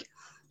songs, like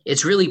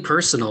it's really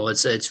personal.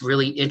 It's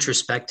really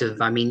introspective.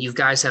 I mean, you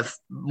guys have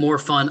more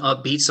fun,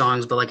 upbeat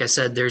songs, but like I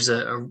said, there's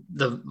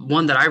the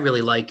one that I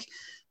really like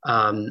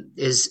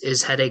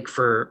is Headache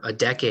for a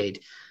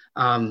Decade.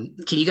 Can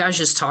you guys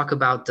just talk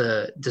about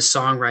the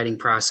songwriting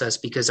process?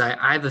 Because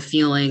I have a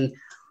feeling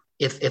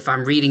if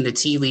I'm reading the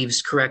tea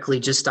leaves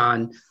correctly, just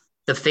on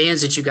the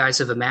fans that you guys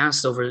have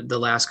amassed over the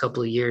last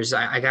couple of years,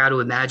 I got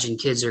to imagine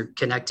kids are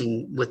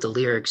connecting with the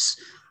lyrics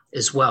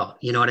as well.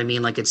 You know what I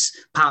mean? Like it's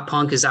pop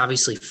punk is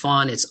obviously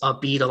fun. It's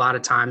upbeat a lot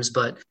of times,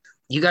 but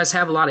you guys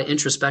have a lot of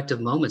introspective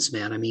moments,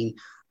 man. I mean,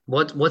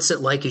 what's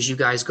it like as you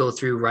guys go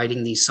through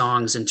writing these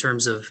songs in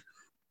terms of,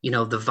 the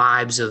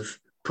vibes of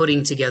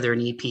putting together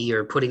an EP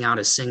or putting out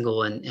a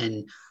single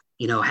and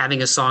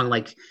having a song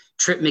like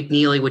Trip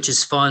McNeely, which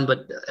is fun, but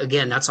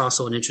again, that's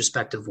also an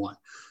introspective one.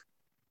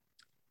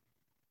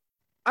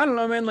 I don't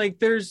know, man.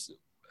 Like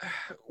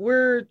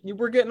we're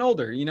getting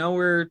older,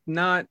 we're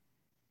not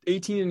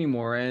 18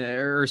 anymore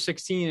or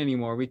 16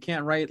 anymore. We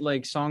can't write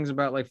like songs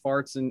about like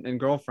farts and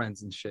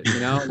girlfriends and shit,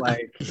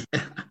 like,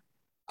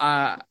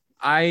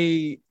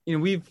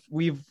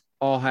 we've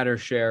all had our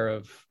share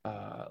of,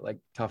 like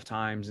tough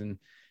times and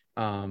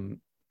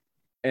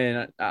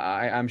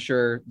I'm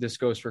sure this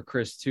goes for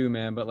Chris too,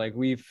 man, but like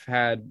we've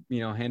had,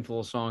 a handful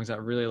of songs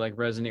that really like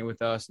resonate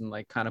with us and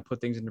like kind of put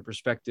things into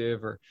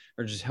perspective or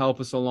just help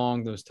us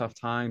along those tough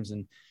times.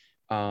 And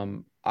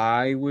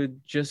I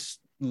would just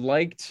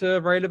like to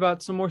write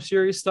about some more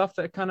serious stuff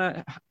that kind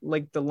of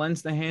like the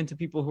lends the hand to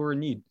people who are in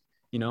need,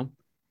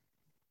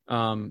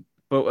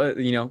 but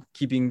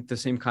keeping the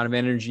same kind of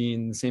energy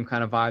and the same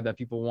kind of vibe that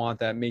people want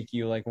that make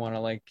you like want to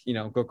like,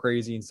 go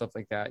crazy and stuff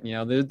like that.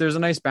 There's a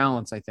nice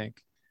balance, I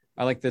think.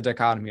 I like the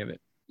dichotomy of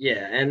it.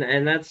 Yeah,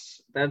 and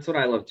that's what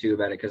I love too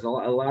about it, because a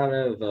lot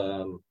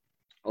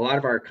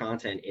of our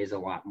content is a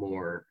lot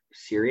more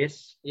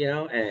serious,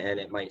 and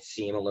it might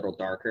seem a little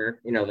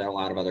darker, than a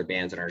lot of other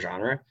bands in our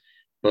genre,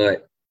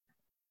 but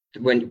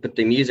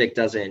the music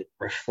doesn't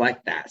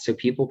reflect that, so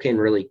people can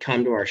really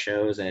come to our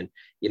shows and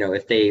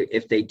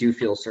if they do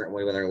feel a certain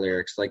way with our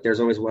lyrics, like there's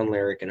always one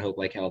lyric in Hope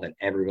Like Hell that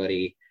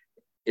everybody's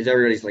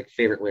like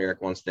favorite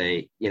lyric once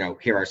they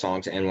hear our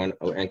songs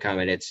and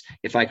comment. It's,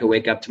 if I could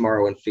wake up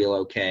tomorrow and feel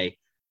okay,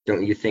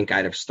 don't you think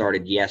I'd have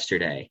started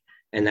yesterday?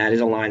 And that is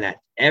a line that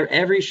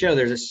every show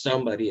there's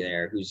somebody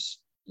there who's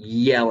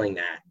yelling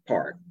that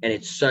part, and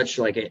it's such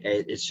like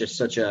it's just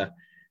such a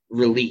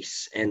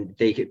release, and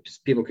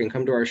people can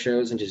come to our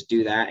shows and just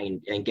do that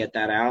and get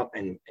that out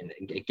and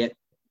get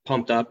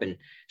pumped up and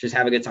just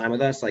have a good time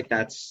with us. Like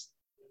that's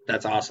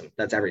awesome.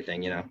 That's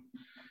everything.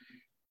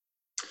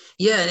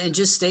 Yeah, and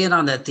just staying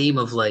on that theme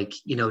of like,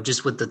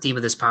 just with the theme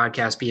of this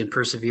podcast being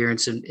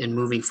perseverance and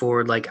moving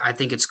forward, like I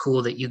think it's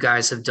cool that you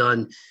guys have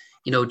done,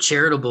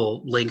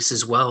 charitable links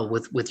as well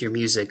with your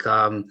music.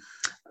 The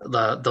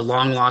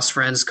Long Lost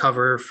Friends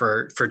cover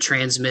for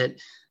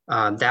Transmit,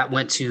 that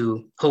went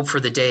to Hope for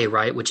the Day,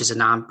 right, which is a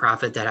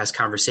nonprofit that has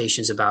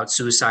conversations about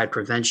suicide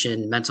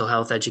prevention, mental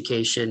health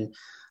education.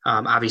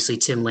 Obviously,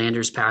 Tim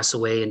Landers passed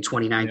away in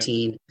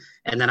 2019. Yeah.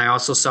 And then I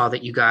also saw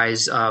that you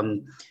guys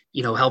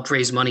helped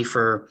raise money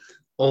for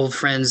Old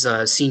Friends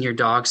Senior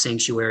Dog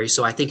Sanctuary.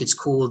 So I think it's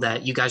cool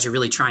that you guys are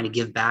really trying to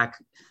give back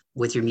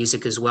with your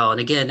music as well.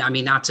 And again, I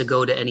mean, not to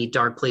go to any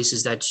dark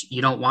places that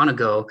you don't want to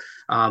go,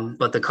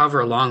 but the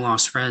cover of Long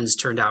Lost Friends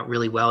turned out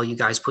really well. You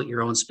guys put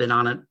your own spin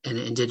on it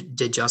and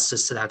did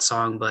justice to that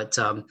song. But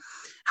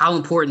how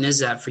important is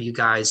that for you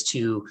guys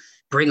to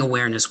bring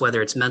awareness,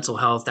 whether it's mental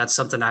health? That's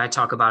something that I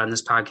talk about in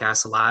this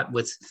podcast a lot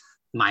with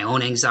my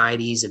own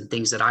anxieties and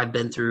things that I've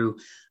been through.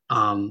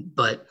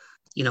 But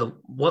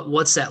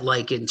what's that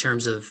like in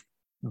terms of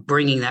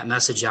bringing that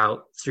message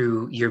out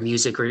through your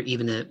music, or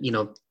even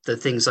the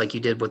things like you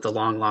did with the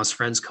Long Lost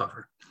Friends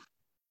cover?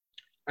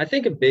 I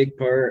think a big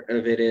part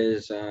of it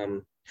is,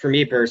 for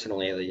me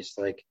personally, at least,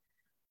 like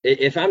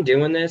if I'm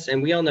doing this,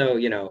 and we all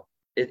know,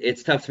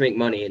 it's tough to make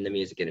money in the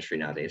music industry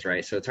nowadays,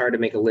 right? So it's hard to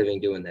make a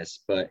living doing this,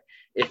 but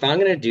if I'm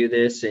going to do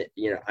this,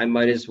 I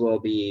might as well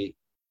be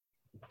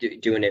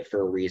doing it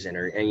for a reason,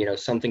 and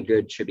something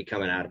good should be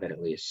coming out of it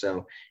at least.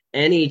 So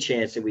any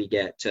chance that we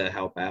get to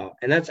help out,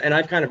 and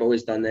I've kind of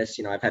always done this.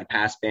 I've had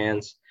past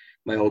bands,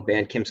 my old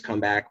band Kim's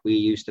Comeback, we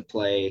used to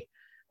play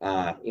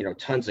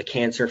tons of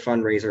cancer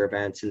fundraiser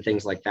events and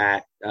things like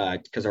that,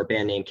 because our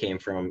band name came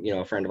from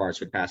a friend of ours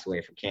who had passed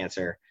away from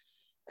cancer.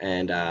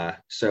 And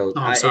it's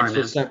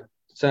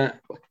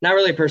not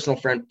really a personal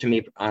friend to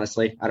me,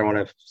 honestly. I don't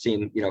want to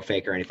seem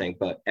fake or anything,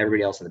 but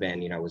everybody else in the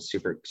band was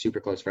super super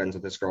close friends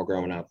with this girl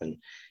growing up, and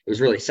it was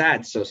really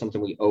sad. So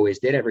something we always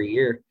did every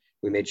year,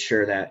 we made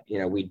sure that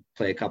we'd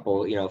play a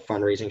couple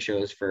fundraising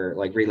shows for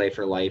like Relay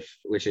for Life,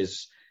 which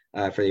is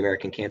for the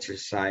American Cancer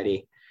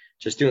Society,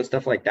 just doing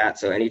stuff like that.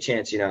 So any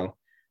chance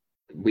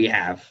we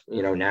have,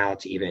 now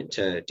to even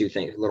to do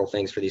little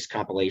things for these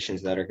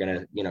compilations that are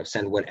going to,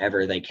 send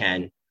whatever they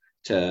can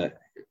to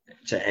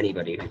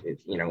anybody,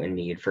 in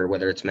need, for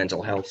whether it's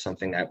mental health,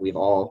 something that we've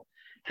all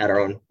had our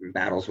own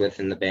battles with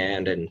in the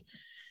band. And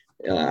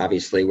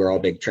obviously we're all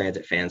big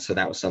Transit fans. So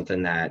that was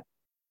something that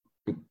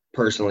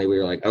personally we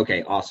were like,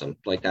 okay, awesome.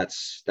 Like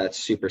that's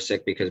super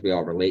sick because we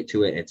all relate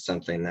to it. It's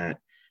something that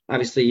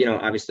obviously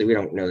we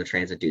don't know the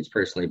Transit dudes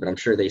personally, but I'm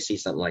sure they see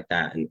something like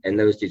that. And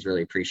those dudes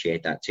really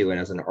appreciate that too. And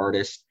as an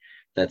artist,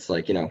 that's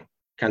like,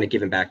 kind of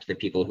giving back to the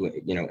people who,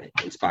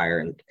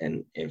 inspire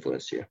and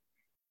influence you.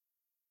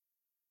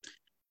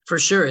 For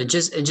sure. And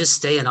just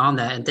staying on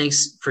that. And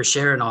thanks for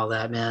sharing all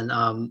that, man.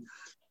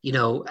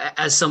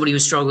 As somebody who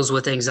struggles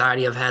with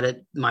anxiety, I've had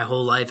it my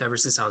whole life, ever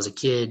since I was a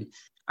kid.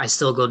 I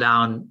still go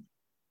down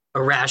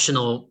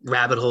irrational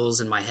rabbit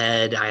holes in my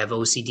head. I have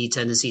OCD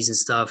tendencies and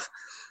stuff.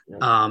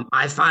 Yeah.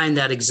 I find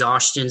that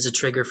exhaustion is a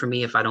trigger for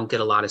me if I don't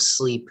get a lot of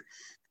sleep.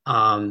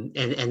 And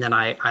then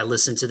I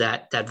listen to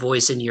that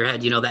voice in your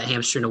head, that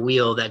hamster in a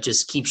wheel that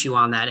just keeps you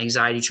on that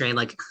anxiety train.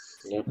 Like,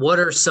 what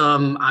are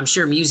I'm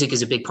sure music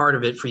is a big part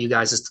of it for you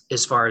guys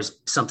as far as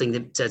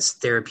something that's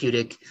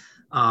therapeutic.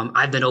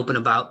 I've been open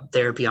about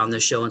therapy on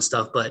this show and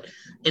stuff,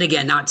 and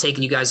again, not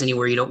taking you guys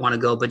anywhere you don't want to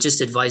go, but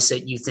just advice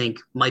that you think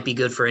might be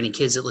good for any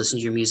kids that listen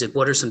to your music.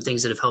 What are some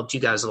things that have helped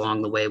you guys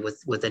along the way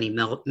with any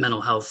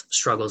mental health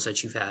struggles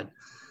that you've had?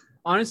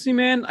 Honestly,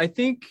 man, I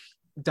think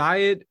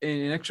diet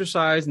and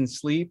exercise and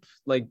sleep,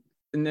 like,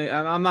 and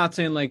I'm not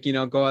saying like,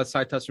 go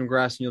outside, touch some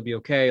grass and you'll be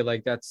okay.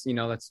 Like that's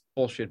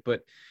bullshit.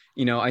 But,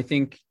 I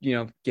think,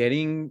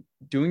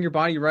 doing your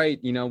body right,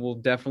 will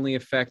definitely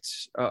affect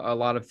a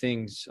lot of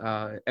things.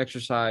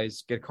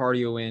 Exercise, get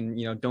cardio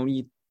in, don't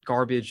eat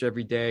garbage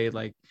every day,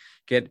 like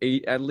get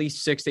at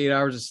least 6 to 8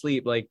 hours of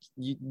sleep. Like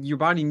your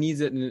body needs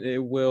it, and it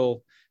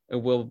will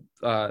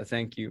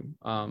thank you.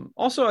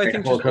 Also, I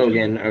think Hulk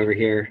Hogan over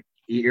here,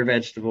 eat your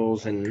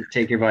vegetables and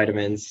take your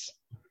vitamins.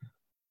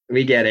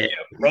 We get it,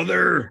 yeah,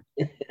 brother.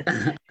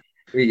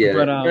 We get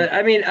it. But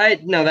I mean,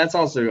 that's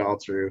also all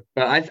true.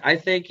 But I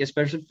think,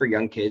 especially for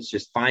young kids,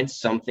 just find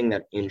something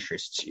that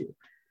interests you.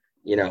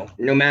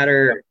 No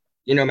matter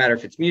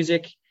if it's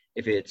music,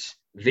 if it's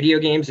video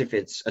games, if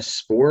it's a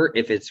sport,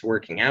 if it's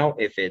working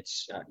out, if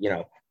it's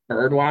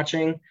bird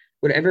watching,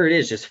 whatever it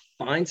is, just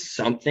find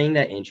something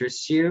that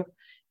interests you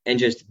and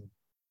just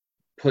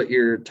put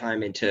your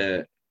time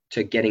into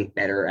getting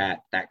better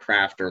at that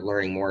craft or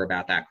learning more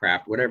about that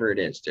craft, whatever it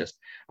is. Just,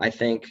 I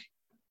think,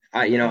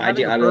 I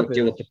deal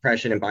with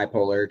depression and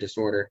bipolar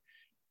disorder.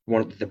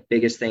 One of the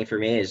biggest thing for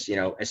me is,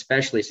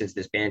 especially since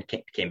this band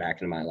came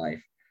back into my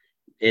life,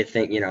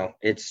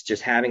 it's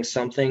just having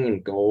something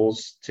and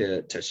goals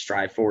to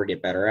strive for,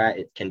 get better at.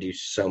 It can do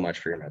so much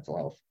for your mental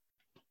health.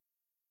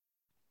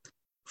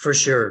 For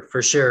sure.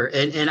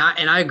 And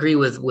I agree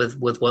with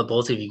what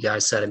both of you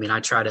guys said. I mean,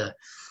 I try to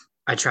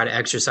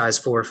exercise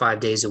 4 or 5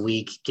 days a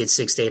week, get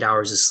 6 to 8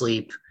 hours of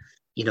sleep.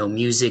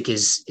 Music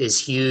is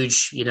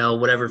huge,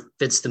 whatever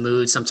fits the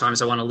mood.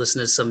 Sometimes I want to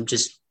listen to some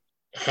just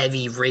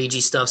heavy,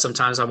 ragey stuff.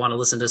 Sometimes I want to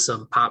listen to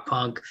some pop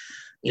punk,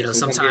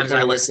 sometimes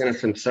I listen to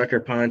some Sucker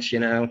Punch,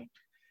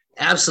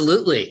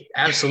 Absolutely.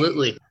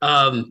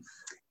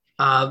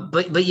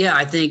 But yeah,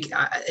 I think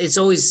I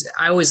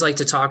always like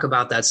to talk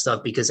about that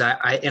stuff because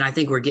I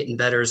think we're getting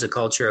better as a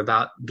culture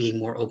about being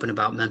more open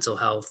about mental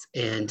health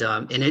and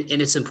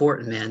it's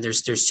important, man.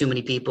 There's too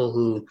many people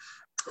who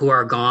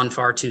are gone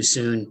far too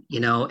soon,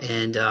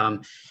 and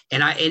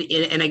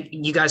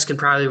you guys can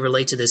probably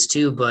relate to this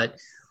too, but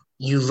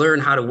you learn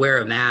how to wear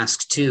a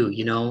mask too.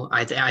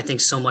 I think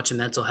so much of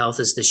mental health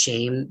is the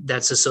shame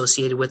that's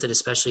associated with it,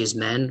 especially as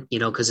men,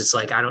 cause it's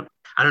like, I don't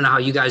know how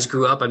you guys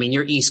grew up. I mean,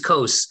 you're East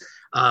Coast.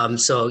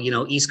 So,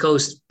 East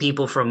Coast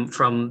people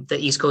from the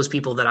East Coast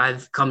people that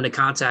I've come into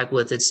contact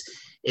with, it's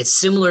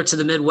similar to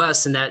the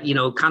Midwest in that,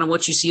 kind of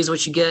what you see is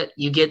what you get.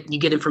 You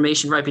get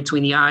information right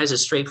between the eyes.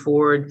 It's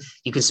straightforward.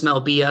 You can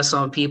smell BS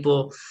on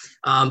people.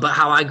 But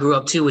how I grew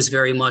up too was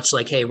very much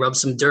like, hey, rub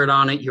some dirt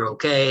on it. You're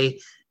okay.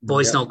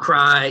 Boys don't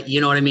cry. You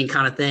know what I mean?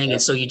 Kind of thing. Yep.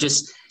 And so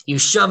you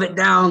shove it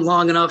down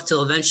long enough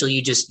till eventually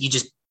you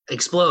just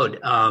explode.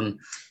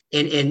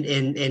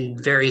 In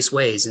various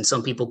ways. And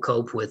some people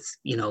cope with,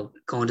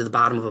 going to the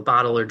bottom of a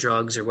bottle or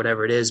drugs or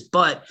whatever it is.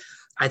 But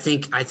I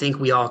think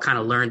we all kind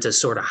of learn to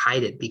sort of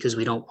hide it because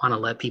we don't want to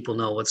let people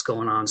know what's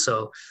going on.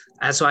 So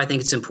that's why I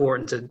think it's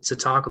important to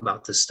talk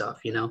about this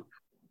stuff,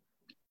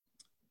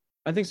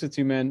 I think so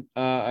too, man.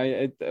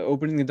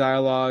 Opening the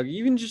dialogue,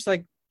 even just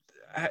like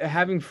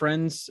having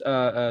friends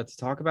to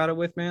talk about it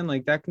with, man,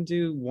 like that can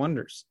do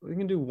wonders. It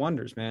can do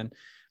wonders, man.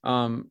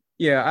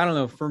 Yeah, I don't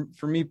know.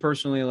 For me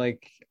personally,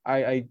 like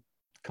I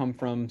come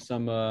from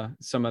some of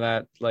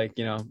that, like,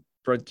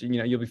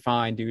 you'll be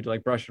fine, dude.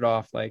 Like brush it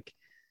off. Like,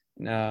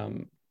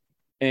 and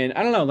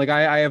I don't know, like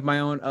I have my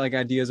own like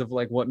ideas of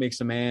like what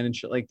makes a man and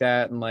shit like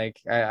that. And like,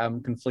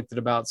 I'm conflicted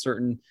about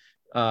certain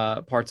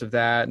parts of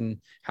that and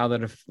how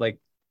that like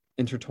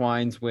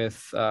intertwines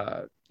with,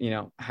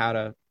 how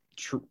to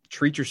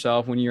treat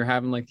yourself when you're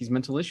having like these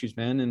mental issues,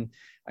 man. And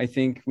I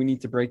think we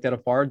need to break that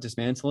apart,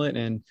 dismantle it,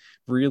 and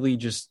really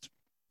just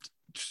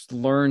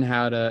learn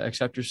how to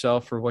accept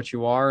yourself for what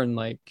you are, and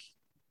like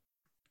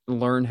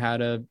learn how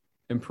to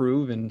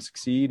improve and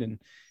succeed and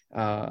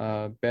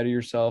better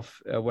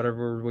yourself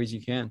whatever ways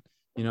you can,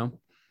 you know.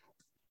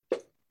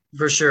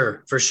 For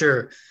sure. For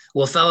sure.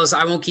 Well, fellas,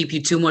 I won't keep you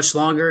too much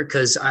longer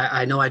because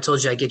I know I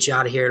told you I'd get you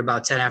out of here at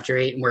about 10 after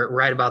 8. And we're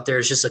right about there.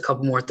 It's just a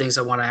couple more things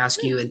I want to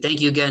ask you. And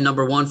thank you again,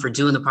 number one, for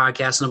doing the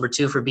podcast. Number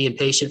two, for being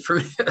patient for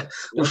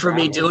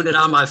me doing it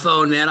on my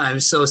phone, man. I'm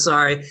so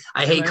sorry.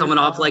 I hate coming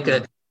off like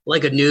a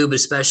noob,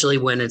 especially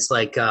when it's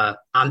like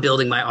I'm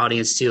building my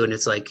audience too. And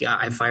it's like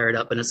I fire it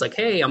up and it's like,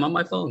 hey, I'm on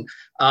my phone.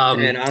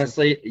 And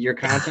honestly, your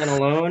content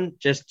alone,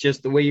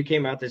 just the way you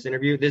came out this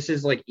interview, this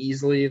is like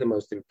easily the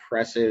most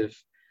impressive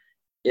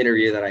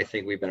interview that I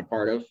think we've been a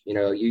part of. You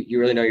know, you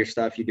really know your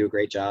stuff. You do a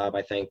great job.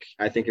 I think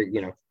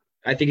you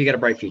got a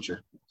bright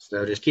future.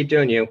 So just keep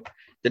doing you.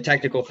 The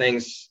technical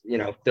things, you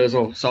know, those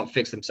will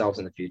fix themselves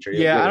in the future.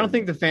 Yeah, I don't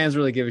think the fans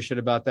really give a shit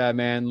about that,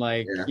 man.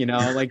 Like, you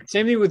know, like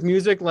same thing with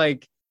music.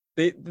 Like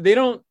they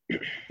don't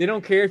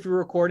care if you're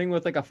recording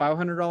with like a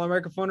 $500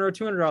 microphone or a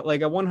 $200,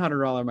 like a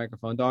 $100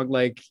 microphone, dog.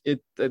 Like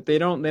they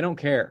don't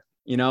care,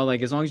 you know,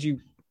 like as long as you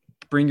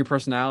bring your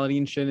personality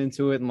and shit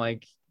into it and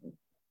like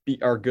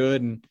are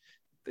good, and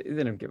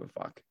they don't give a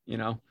fuck, you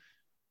know?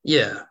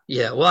 Yeah.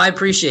 Well, I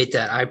appreciate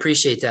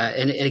that.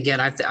 And again,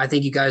 I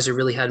think you guys are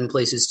really heading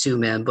places too,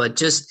 man. But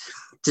just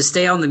to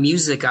stay on the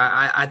music,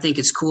 I think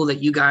it's cool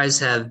that you guys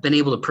have been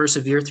able to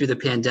persevere through the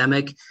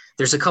pandemic.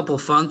 There's a couple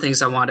of fun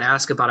things I wanted to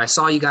ask about. I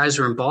saw you guys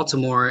were in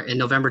Baltimore in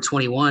November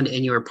 21,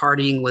 and you were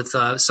partying with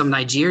some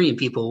Nigerian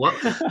people. What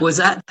was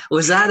that?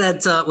 Was that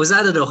at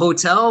a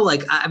hotel?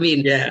 Like, I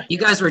mean, yeah. You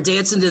guys were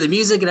dancing to the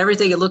music and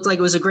everything. It looked like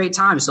it was a great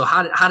time. So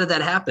how did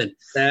that happen?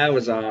 That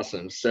was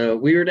awesome. So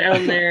we were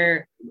down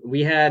there.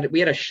 We had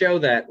a show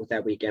that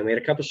weekend. We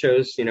had a couple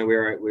shows. You know, we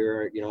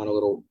were you know, on a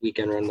little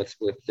weekend run with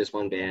this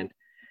one band.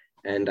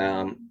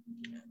 And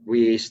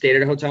we stayed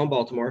at a hotel in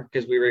Baltimore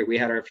because we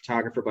had our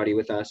photographer buddy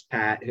with us,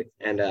 Pat,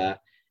 and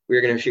we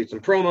were going to shoot some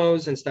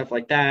promos and stuff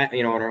like that,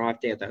 you know, on our off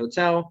day at the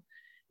hotel.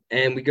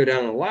 And we go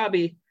down in the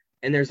lobby,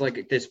 and there's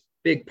like this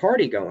big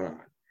party going on.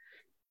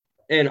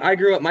 And I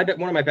grew up, one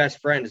of my best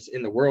friends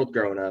in the world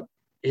growing up,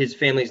 his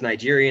family's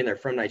Nigerian. They're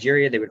from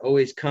Nigeria. They would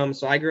always come.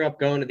 So I grew up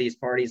going to these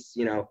parties,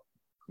 you know,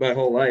 my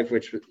whole life,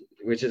 which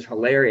is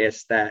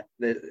hilarious that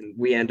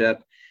we end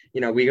up,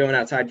 you know, we going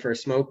outside for a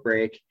smoke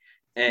break.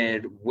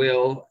 And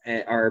Will,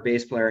 our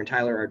bass player, and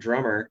Tyler, our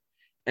drummer,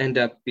 end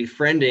up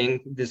befriending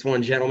this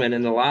one gentleman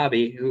in the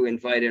lobby who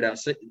invited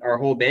us, our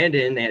whole band,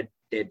 in. They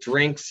had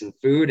drinks and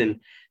food, and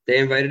they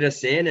invited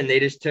us in, and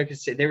they just took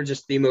us. They were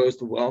just the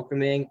most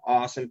welcoming,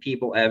 awesome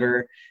people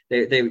ever.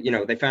 They you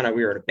know, they found out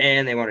we were in a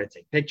band. They wanted to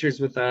take pictures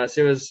with us.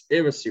 It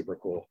was super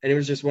cool, and it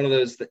was just one of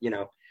those, you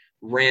know,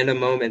 random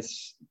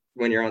moments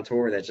when you're on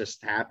tour that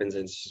just happens,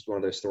 and it's just one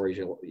of those stories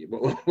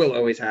we'll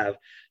always have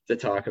to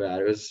talk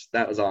about.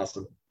 That was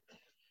awesome.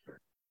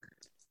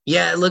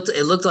 Yeah, it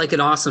looked like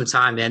an awesome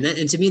time, man.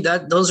 And to me,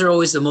 those are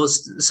always some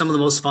of the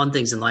most fun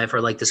things in life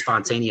are like the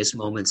spontaneous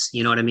moments.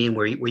 You know what I mean?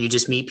 Where you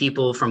just meet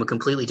people from a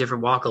completely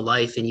different walk of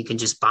life, and you can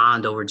just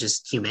bond over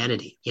just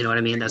humanity. You know what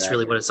I mean? That's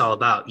really what it's all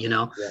about. You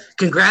know. Yeah.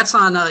 Congrats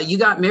on you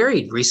got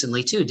married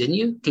recently too, didn't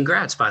you?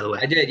 Congrats, by the way.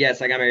 I did.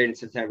 Yes, I got married in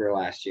September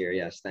last year.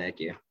 Yes, thank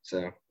you.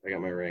 So I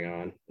got my ring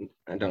on.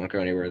 I don't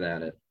go anywhere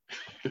without it.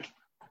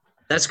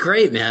 That's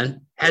great,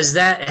 man. Has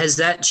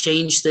that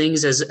changed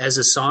things as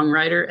a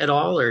songwriter at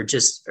all, or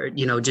just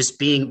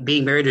being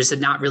married, or does it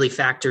not really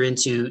factor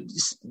into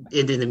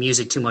the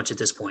music too much at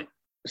this point?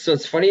 So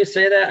it's funny you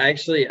say that.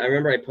 I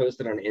remember I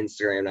posted on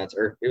Instagram,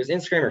 or it was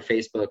Instagram or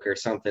Facebook or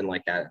something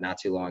like that not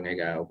too long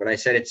ago. But I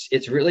said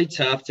it's really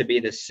tough to be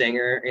the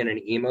singer in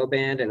an emo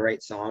band and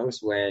write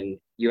songs when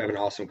you have an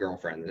awesome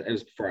girlfriend. It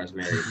was before I was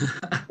married.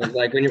 But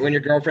like when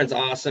your girlfriend's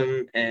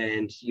awesome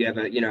and you have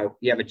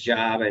a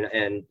job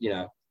and you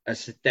know, a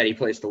steady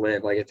place to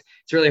live. Like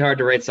it's really hard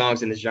to write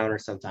songs in this genre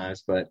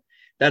sometimes, but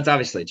that's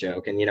obviously a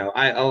joke. And, you know,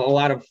 a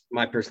lot of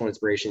my personal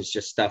inspiration is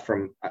just stuff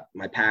from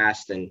my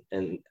past. And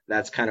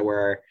that's kind of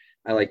where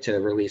I like to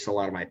release a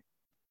lot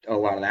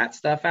of that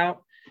stuff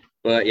out.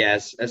 But yeah,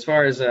 as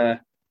far as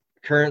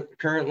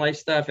current life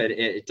stuff,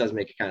 it does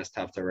make it kind of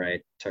tough to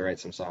write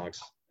some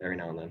songs every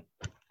now and then.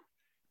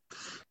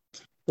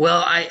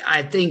 Well,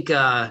 I think,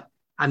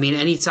 I mean,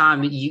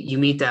 anytime you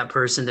meet that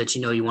person that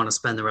you know you want to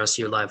spend the rest of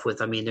your life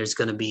with, I mean, there's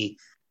going to be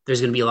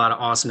a lot of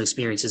awesome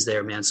experiences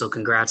there, man. So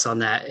congrats on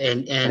that.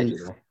 And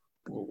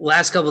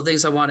last couple of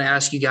things I want to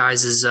ask you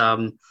guys is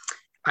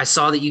I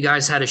saw that you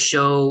guys had a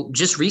show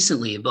just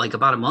recently, like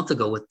about a month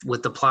ago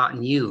with The Plot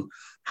and You.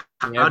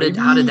 How did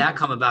that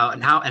come about,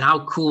 and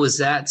how cool was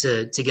that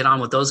to get on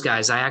with those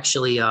guys? I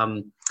actually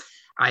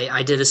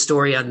I did a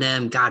story on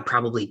them, God,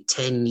 probably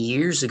 10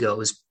 years ago. It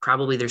was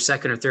probably their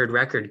second or third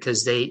record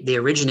because they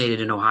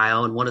originated in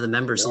Ohio, and one of the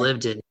members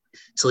lived in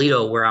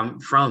Toledo, where I'm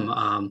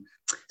from.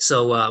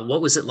 So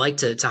what was it like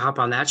to hop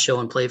on that show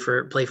and play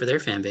for their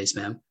fan base,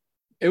 man?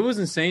 It was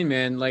insane,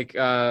 man. Like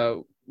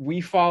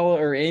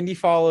Andy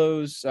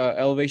follows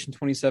Elevation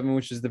 27,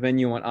 which is the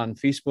venue on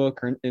Facebook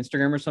or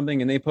Instagram or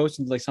something, and they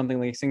posted like something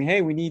like saying,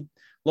 "Hey, we need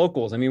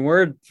locals." I mean,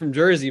 we're from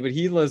Jersey, but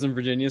he lives in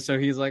Virginia, so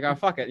he's like, "Oh,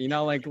 fuck it,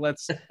 like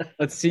let's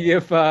see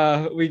if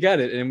we get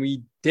it," and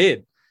we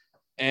did,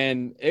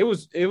 and it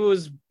was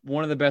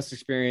one of the best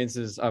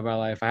experiences of my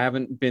life. I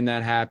haven't been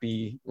that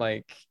happy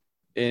like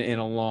in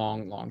a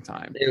long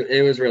time.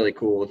 It was really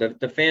cool.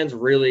 The fans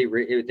really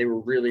they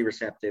were really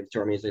receptive to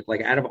our music.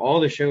 Like out of all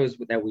the shows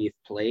that we've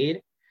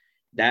played,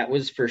 that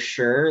was for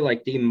sure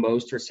like the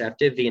most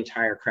receptive the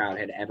entire crowd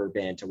had ever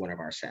been to one of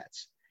our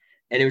sets.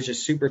 And it was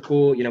just super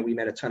cool. We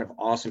met a ton of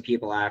awesome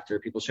people after.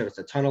 People showed us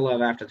a ton of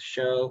love after the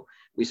show.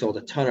 We sold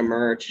a ton of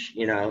merch.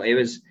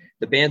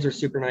 The bands were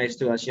super nice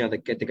to us.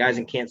 The guys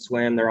in Can't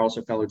Swim, they're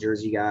also fellow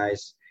Jersey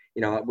guys.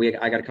 I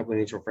got a couple of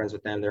mutual friends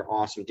with them. They're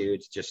awesome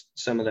dudes. Just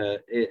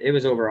it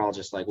was overall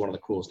just like one of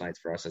the coolest nights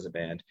for us as a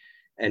band.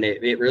 And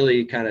it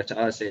really kind of, to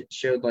us, it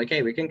showed like,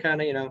 hey, we can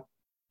kind of,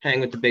 hang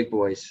with the big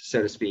boys,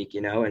 so to speak,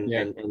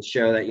 and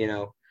show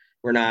that,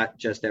 we're not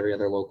just every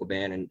other local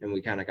band, and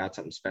we kind of got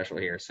something special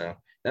here. So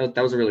that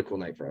was a really cool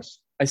night for us.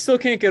 I still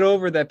can't get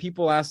over that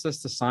people asked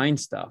us to sign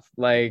stuff.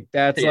 Like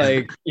that's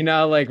like,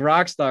 like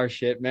rock star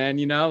shit, man,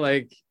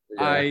 like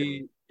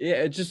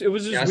it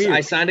was just weird.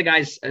 I signed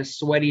a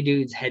sweaty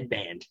dude's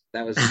headband.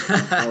 That was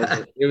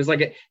it was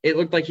like it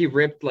looked like he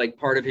ripped like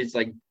part of his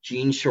like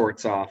jean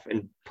shorts off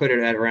and put it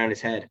around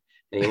his head,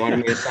 and he wanted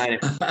me to sign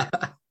it.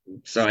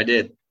 So I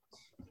did.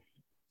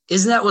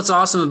 Isn't that what's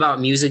awesome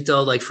about music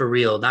though? Like for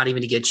real, not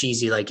even to get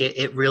cheesy. Like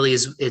it really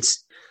is.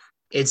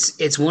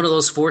 It's one of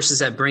those forces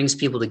that brings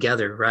people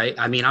together, right?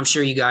 I mean, I'm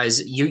sure you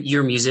guys,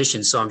 you're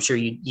musicians, so I'm sure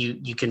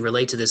you can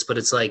relate to this, but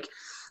it's like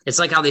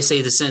how they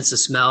say the sense of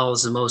smell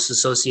is the most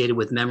associated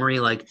with memory.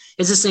 Like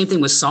it's the same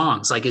thing with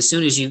songs. Like as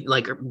soon as you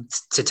like,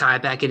 to tie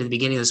it back into the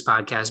beginning of this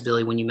podcast,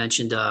 Billy, when you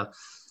mentioned,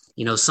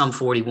 Sum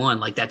 41,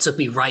 like that took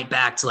me right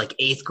back to like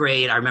 8th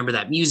grade. I remember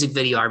that music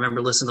video. I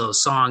remember listening to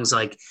those songs.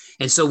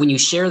 And so when you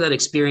share that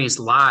experience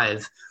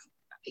live,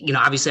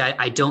 obviously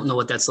I don't know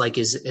what that's like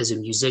as a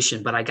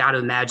musician, but I got to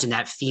imagine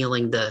that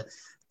feeling, the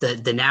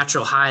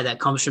natural high that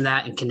comes from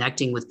that and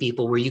connecting with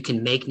people where you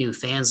can make new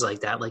fans like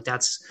that. Like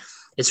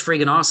it's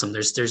friggin' awesome.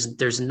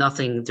 There's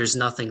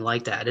nothing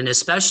like that. And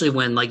especially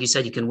when, like you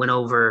said, you can win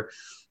over,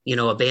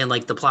 a band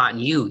like The Plot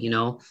and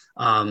You,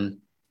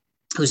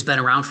 who's been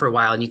around for a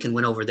while, and you can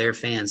win over their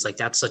fans. Like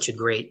that's a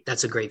great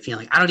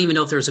feeling. I don't even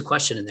know if there was a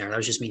question in there. That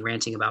was just me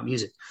ranting about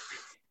music.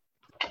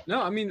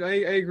 No, I mean, I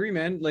agree,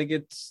 man. Like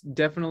it's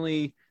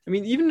definitely, I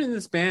mean, even in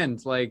this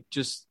band, like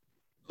just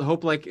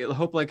Hope Like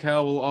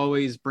Hell will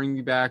always bring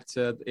me back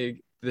to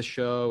the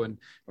show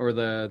or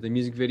the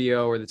music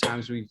video or the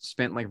times we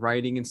spent like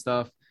writing and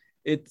stuff.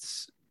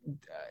 It's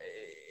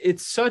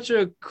such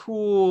a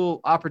cool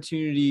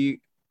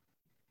opportunity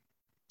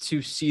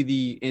to see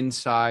the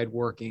inside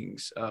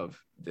workings of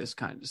this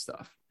kind of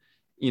stuff.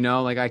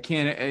 Like I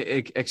can't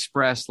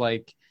express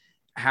like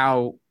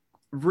how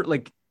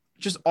like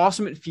just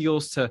awesome it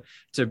feels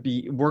to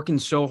be working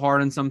so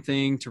hard on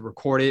something, to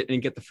record it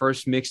and get the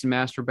first mix and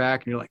master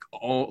back, and you're like,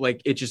 oh,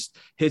 like it just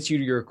hits you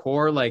to your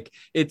core. Like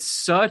it's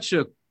such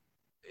a,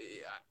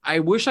 I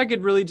wish I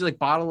could really just like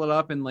bottle it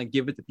up and like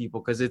give it to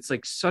people, because it's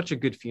like such a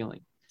good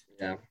feeling.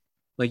 Yeah,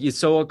 like it's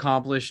so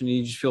accomplished and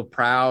you just feel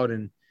proud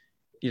and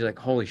you're like,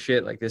 holy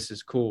shit, like this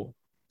is cool.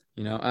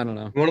 I don't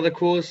know. One of the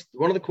coolest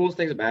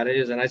things about it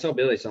is, and I tell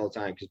Billy this all the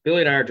time, because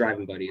Billy and I are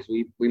driving buddies.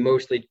 We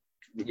mostly,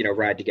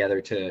 ride together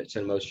to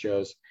most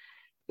shows.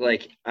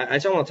 Like I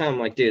tell him all the time, I'm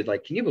like, dude,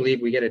 like, can you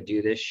believe we get to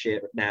do this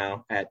shit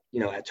now at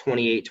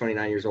 28,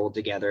 29 years old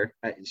together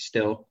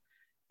still?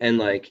 And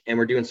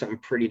we're doing something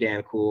pretty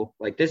damn cool.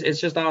 Like this, it's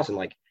just awesome.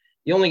 Like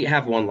you only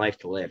have one life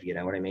to live, you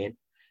know what I mean?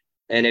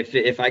 And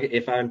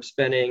if I'm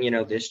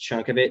spending, this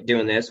chunk of it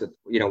doing this with,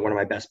 one of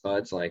my best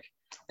buds, like,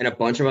 and a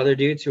bunch of other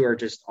dudes who are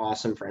just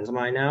awesome friends of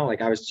mine now.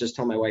 Like I was just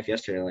telling my wife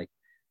yesterday, like,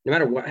 no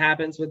matter what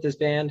happens with this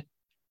band,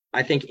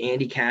 I think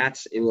Andy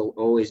Katz, it will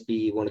always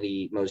be one of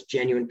the most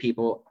genuine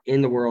people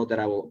in the world that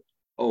I will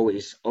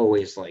always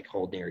like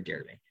hold near and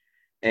dear to me.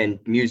 And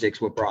music's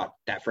what brought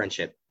that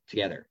friendship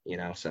together,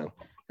 so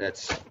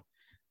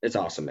it's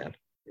awesome, man.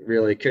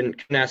 Really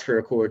couldn't ask for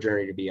a cooler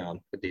journey to be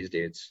on with these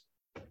dudes.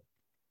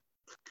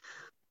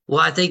 Well,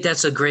 I think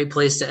that's a great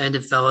place to end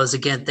it, fellas.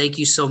 Again, thank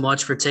you so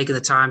much for taking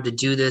the time to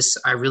do this.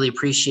 I really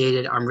appreciate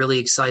it. I'm really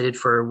excited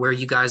for where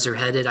you guys are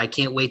headed. I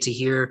can't wait to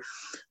hear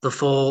the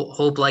full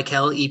Hope Like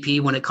Hell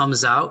EP when it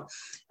comes out.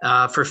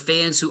 For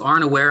fans who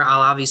aren't aware, I'll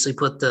obviously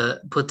put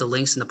the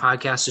links in the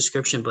podcast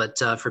description. But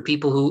for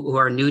people who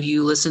are new to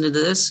you listening to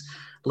this,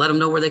 let them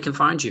know where they can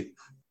find you.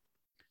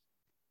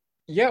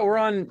 Yeah, we're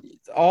on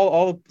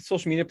all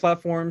social media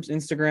platforms: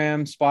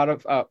 Instagram,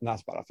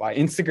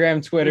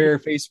 Instagram, Twitter,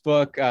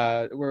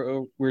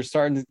 Facebook. We're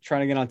starting to try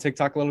to get on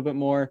TikTok a little bit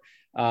more.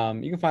 You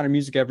can find our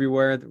music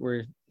everywhere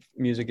where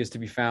music is to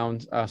be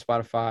found: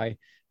 Spotify,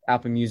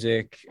 Apple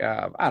Music.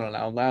 I don't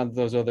know, a lot of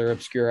those other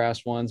obscure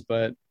ass ones,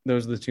 but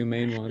those are the two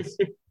main ones.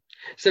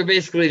 So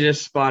basically,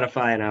 just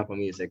Spotify and Apple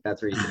Music.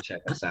 That's where you can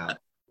check us out.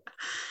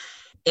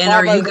 And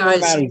are you What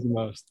guys matters the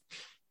most?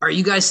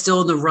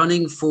 still in the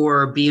running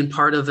for being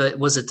part of it?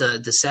 Was it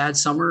the Sad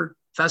Summer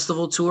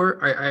Festival tour?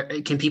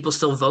 Can people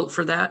still vote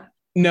for that?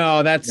 No,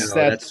 No,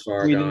 that's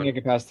far we didn't gone. make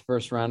it past the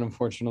first round,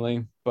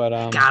 unfortunately.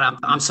 But God,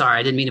 I'm sorry.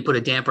 I didn't mean to put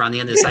a damper on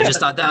the end of this. I just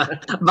thought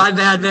that my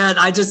bad, man.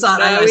 I just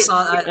thought I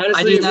saw.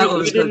 I knew that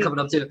was coming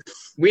up too.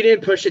 We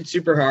didn't push it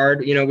super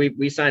hard. You know,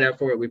 we signed up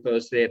for it, we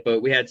posted it,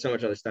 but we had so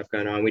much other stuff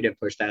going on. We didn't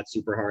push that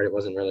super hard. It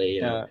wasn't really,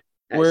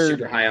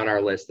 super high on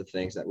our list of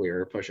things that we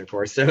were pushing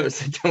for. So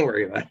don't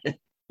worry about it.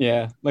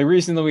 Yeah, like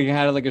recently we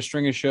had like a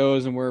string of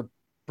shows, and we're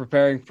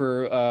preparing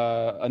for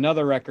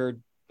another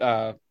record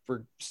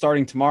for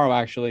starting tomorrow.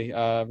 Actually,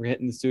 we're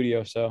hitting the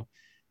studio, so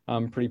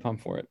I'm pretty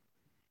pumped for it.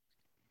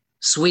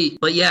 Sweet.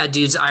 But yeah,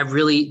 dudes, I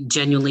really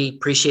genuinely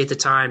appreciate the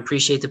time,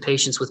 appreciate the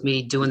patience with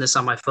me doing this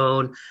on my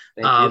phone.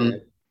 Thank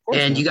you,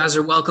 And you guys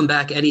are welcome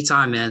back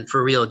anytime, man,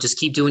 for real. Just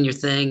keep doing your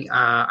thing.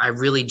 I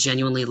really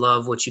genuinely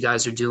love what you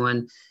guys are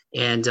doing.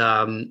 And,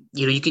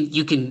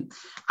 you can,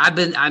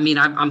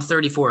 I'm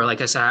 34.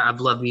 Like I said,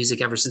 I've loved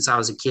music ever since I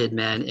was a kid,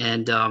 man.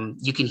 And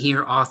you can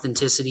hear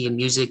authenticity in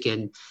music.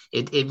 And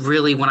it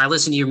really, when I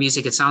listen to your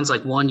music, it sounds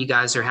like, one, you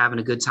guys are having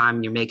a good time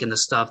and you're making the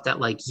stuff that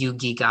like you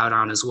geek out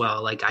on as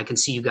well. Like I can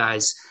see you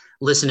guys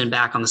listening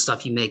back on the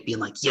stuff you make being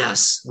like,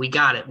 yes, we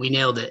got it. We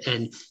nailed it.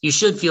 And you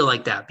should feel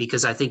like that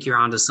because I think you're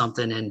onto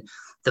something. And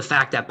the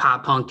fact that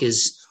pop punk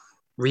is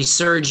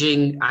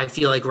resurging, I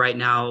feel like right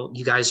now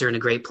you guys are in a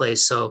great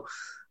place. So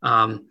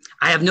I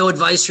have no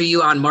advice for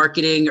you on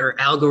marketing or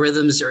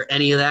algorithms or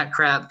any of that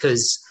crap.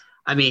 Cause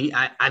I mean,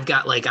 I've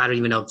got like, I don't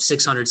even know,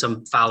 600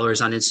 some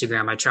followers on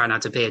Instagram. I try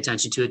not to pay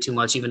attention to it too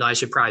much, even though I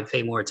should probably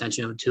pay more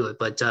attention to it.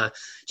 But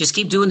just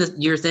keep doing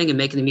your thing and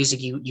making the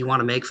music you want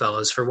to make,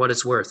 fellas, for what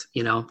it's worth.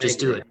 Just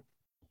do it.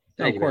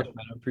 Of course,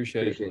 man. I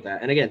appreciate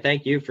that. And again,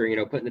 thank you for,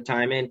 putting the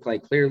time in.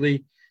 Like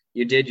clearly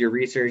you did your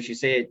research. You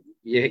say it,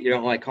 you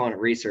don't like calling it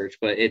research,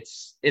 but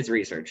it's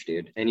research,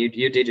 dude. And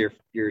you did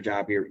your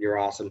job. You're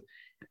awesome.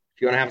 If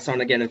you want to have us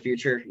on again in the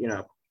future,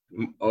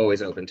 I'm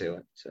always open to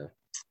it. So.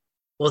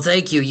 Well,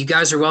 thank you. You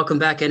guys are welcome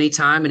back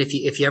anytime. And if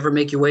you ever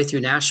make your way through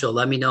Nashville,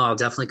 let me know. I'll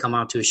definitely come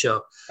out to a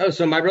show. Oh,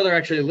 so my brother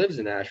actually lives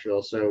in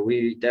Nashville, so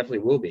we definitely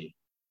will be.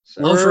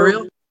 So. Oh, for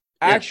real?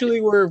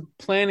 Actually, we're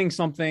planning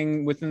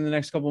something within the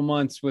next couple of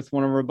months with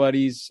one of our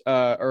buddies,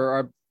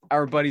 or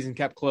our buddies in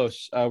Kept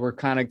Close. We're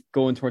kind of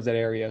going towards that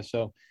area.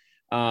 So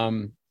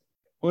who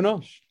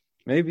knows?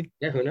 Maybe.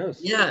 Yeah, who knows?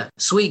 Yeah,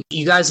 sweet.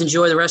 You guys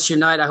enjoy the rest of your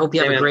night. I hope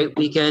you have a great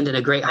weekend and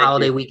a great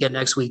holiday weekend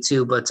next week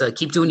too. But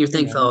keep doing your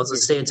thing, fellas.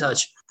 Let's stay in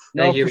touch.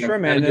 No, for sure,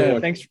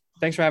 man.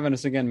 Thanks for having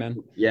us again,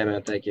 man. Yeah,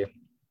 man. Thank you.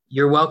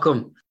 You're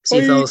welcome. See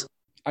you, fellas.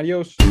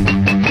 Adios.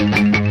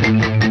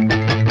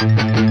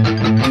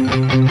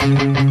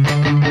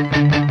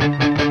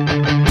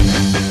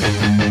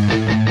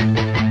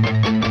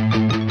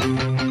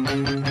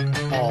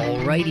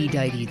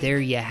 Alrighty-dighty, there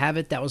you have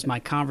it. That was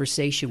my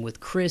conversation with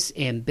Chris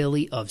and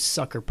Billy of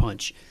Sucker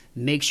Punch.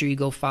 Make sure you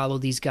go follow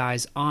these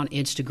guys on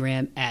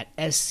Instagram at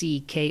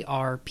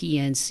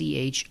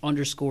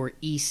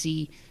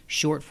SCKRPNCH_EC,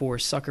 short for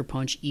Sucker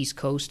Punch East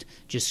Coast.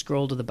 Just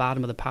scroll to the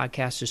bottom of the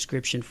podcast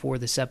description for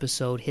this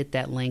episode, hit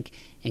that link,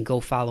 and go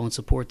follow and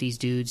support these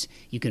dudes.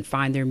 You can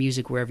find their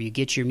music wherever you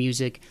get your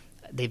music.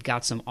 They've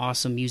got some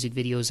awesome music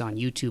videos on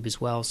YouTube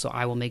as well, so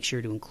I will make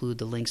sure to include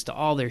the links to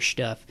all their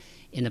stuff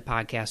in the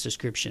podcast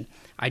description.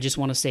 I just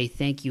want to say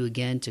thank you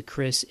again to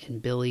Chris and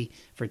Billy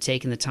for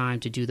taking the time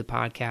to do the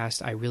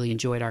podcast. I really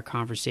enjoyed our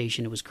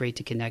conversation. It was great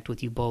to connect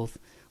with you both,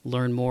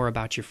 learn more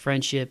about your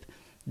friendship,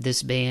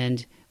 this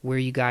band, where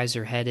you guys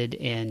are headed,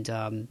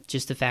 and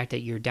just the fact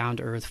that you're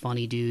down-to-earth,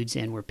 funny dudes,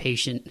 and were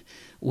patient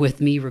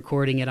with me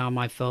recording it on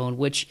my phone,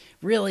 which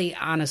really,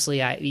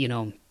 honestly,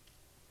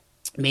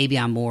 maybe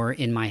I'm more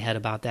in my head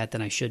about that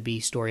than I should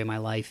be, story of my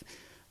life.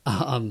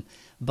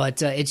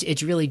 But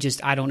it's really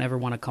just, I don't ever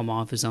want to come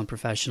off as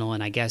unprofessional.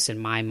 And I guess in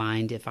my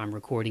mind, if I'm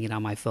recording it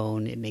on my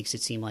phone, it makes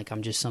it seem like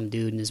I'm just some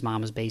dude in his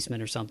mama's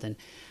basement or something.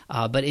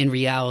 But in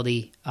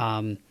reality,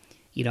 I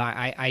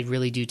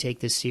really do take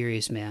this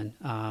serious, man.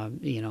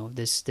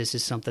 This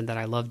is something that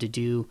I love to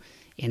do,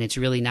 and it's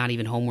really not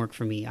even homework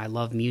for me. I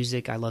love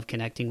music. I love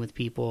connecting with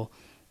people.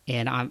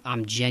 And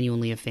I'm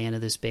genuinely a fan of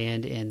this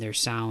band and their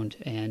sound.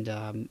 And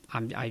I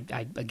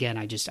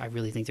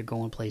really think they're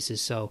going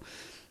places. So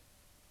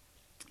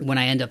when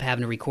I end up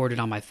having to record it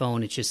on my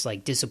phone, it's just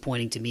like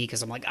disappointing to me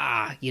because I'm like,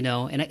 and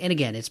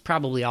again, it's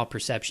probably all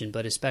perception,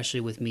 but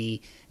especially with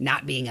me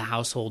not being a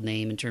household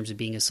name in terms of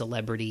being a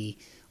celebrity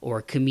or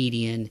a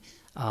comedian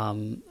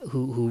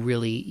who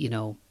really,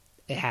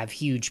 have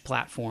huge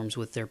platforms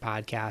with their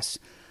podcasts.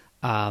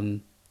 I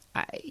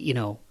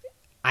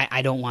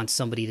don't want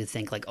somebody to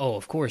think like, oh,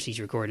 of course he's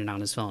recording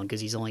on his phone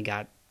because he's only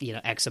got,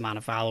 X amount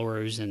of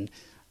followers and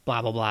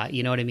blah, blah, blah.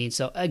 You know what I mean?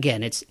 So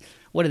again, it's,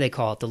 what do they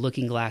call it? The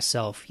looking glass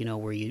self,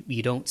 where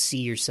you don't see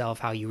yourself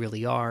how you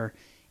really are,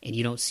 and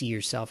you don't see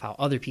yourself how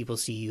other people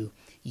see you.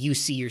 you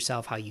see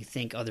yourself how you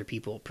think other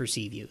people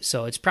perceive you.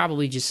 So it's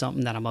probably just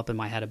something that I'm up in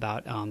my head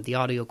about. The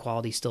audio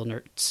quality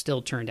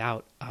still turned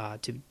out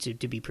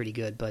to be pretty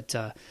good, but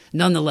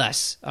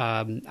nonetheless,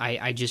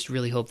 I just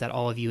really hope that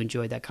all of you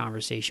enjoyed that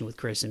conversation with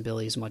Chris and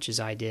Billy as much as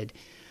I did.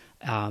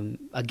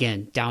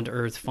 Again, down to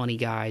earth, funny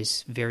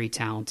guys, very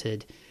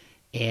talented.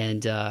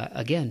 And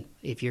again,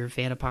 if you're a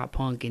fan of pop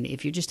punk, and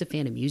if you're just a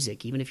fan of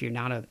music, even if you're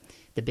not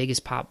the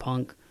biggest pop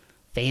punk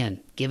fan,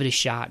 give it a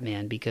shot,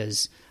 man,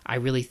 because I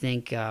really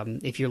think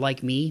if you're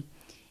like me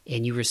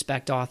and you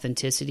respect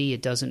authenticity,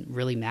 it doesn't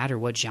really matter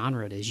what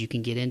genre it is. You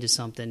can get into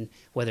something,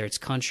 whether it's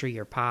country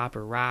or pop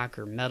or rock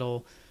or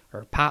metal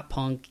or pop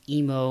punk,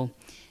 emo.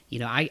 You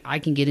know, I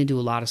can get into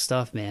a lot of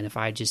stuff, man, if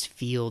I just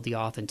feel the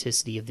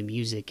authenticity of the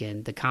music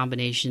and the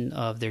combination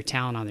of their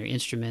talent on their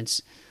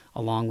instruments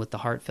along with the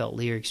heartfelt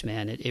lyrics,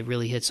 man. It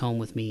really hits home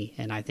with me,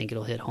 and I think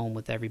it'll hit home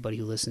with everybody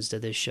who listens to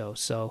this show.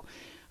 So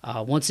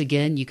once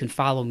again, you can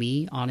follow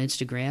me on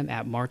Instagram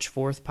at March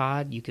 4th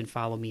Pod. You can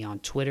follow me on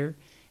Twitter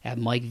at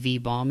Mike V.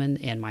 Bauman,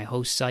 and my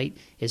host site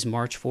is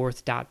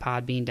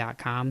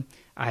march4th.podbean.com.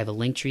 I have a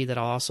link tree that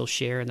I'll also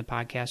share in the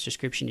podcast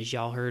description, as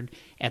y'all heard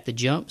at the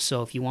jump.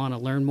 So if you want to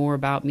learn more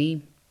about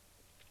me,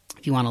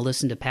 if you want to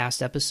listen to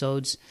past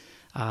episodes,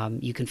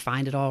 you can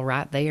find it all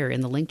right there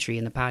in the link tree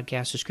in the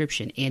podcast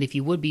description. And if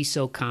you would be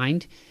so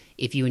kind,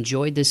 if you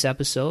enjoyed this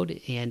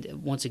episode, and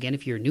once again,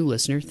 if you're a new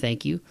listener,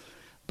 thank you.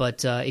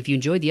 But if you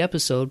enjoyed the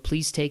episode,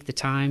 please take the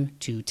time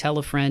to tell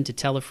a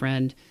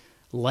friend,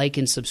 like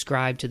and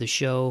subscribe to the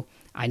show.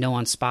 I know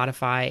on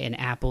Spotify and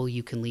Apple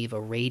you can leave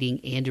a rating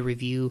and a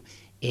review,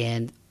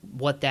 and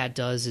what that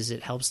does is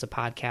it helps the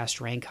podcast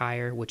rank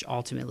higher, which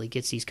ultimately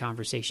gets these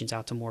conversations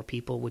out to more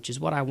people, which is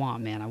what I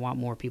want, man. I want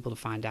more people to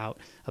find out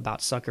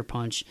about Sucker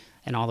Punch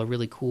and all the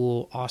really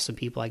cool, awesome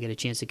people I get a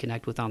chance to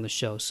connect with on the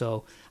show.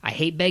 So I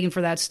hate begging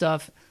for that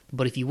stuff,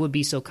 but if you would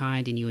be so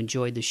kind and you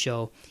enjoyed the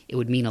show, it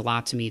would mean a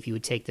lot to me if you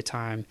would take the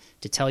time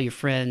to tell your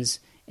friends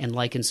and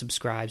like and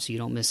subscribe so you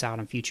don't miss out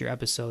on future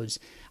episodes.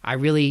 I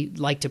really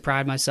like to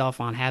pride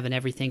myself on having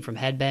everything from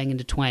headbanging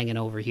to twanging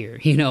over here,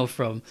 you know,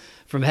 from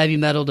heavy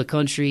metal to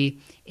country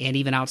and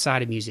even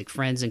outside of music.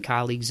 Friends and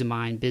colleagues of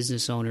mine,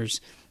 business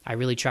owners, I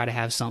really try to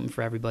have something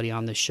for everybody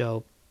on the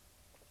show.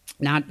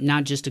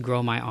 Not just to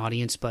grow my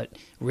audience, but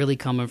really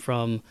coming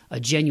from a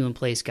genuine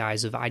place,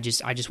 guys, of I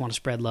just want to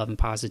spread love and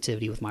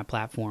positivity with my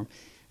platform.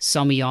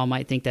 Some of y'all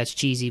might think that's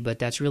cheesy, but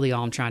that's really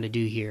all I'm trying to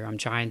do here. I'm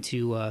trying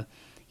to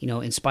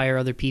inspire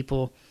other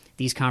people.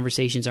 These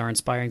conversations are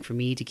inspiring for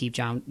me to keep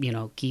on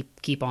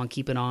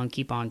keeping on,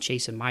 keep on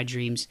chasing my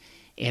dreams,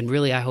 and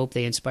really I hope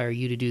they inspire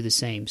you to do the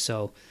same.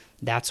 So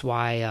that's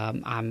why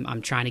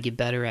I'm trying to get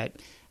better at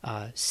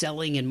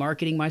selling and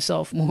marketing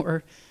myself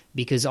more,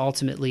 because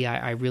ultimately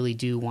I really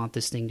do want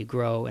this thing to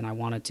grow, and I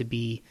want it to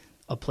be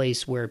a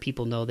place where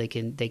people know they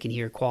can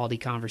hear quality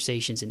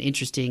conversations and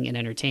interesting and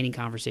entertaining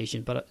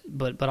conversations,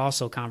 but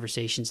also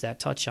conversations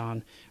that touch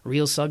on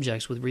real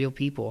subjects with real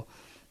people.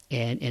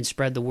 And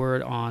spread the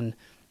word on,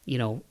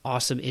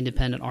 awesome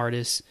independent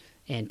artists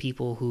and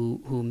people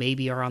who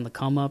maybe are on the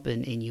come up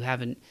and you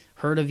haven't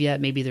heard of yet.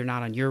 Maybe they're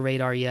not on your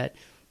radar yet.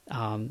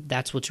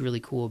 That's what's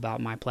really cool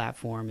about my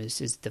platform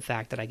is the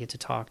fact that I get to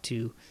talk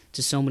to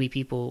so many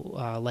people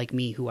like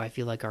me who I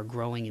feel like are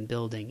growing and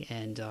building,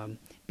 and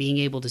being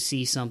able to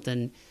see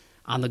something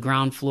on the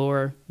ground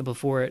floor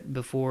before it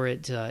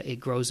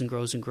grows and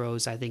grows and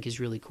grows, I think is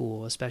really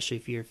cool, especially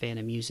if you're a fan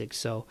of music.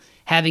 So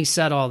having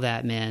said all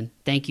that, man,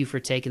 thank you for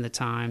taking the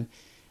time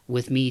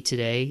with me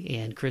today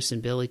and Chris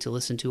and Billy to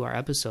listen to our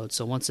episode.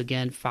 So once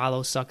again,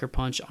 follow Sucker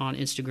Punch on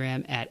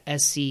Instagram at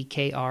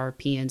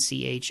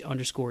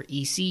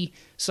SCKRPNCH_EC,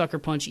 Sucker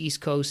Punch East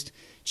Coast.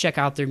 Check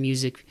out their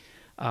music.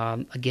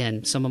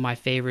 Again, some of my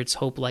favorites,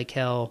 Hope Like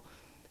Hell,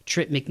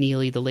 Trip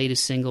McNeely, the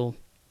latest single,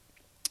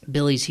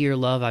 Billy's Here,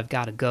 Love, I've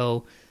Gotta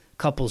Go,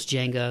 Couples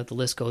Jenga, the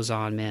list goes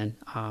on, man.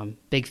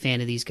 Big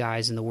fan of these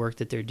guys and the work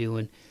that they're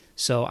doing.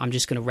 So I'm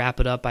just going to wrap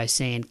it up by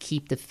saying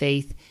keep the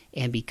faith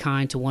and be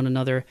kind to one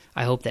another.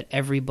 I hope that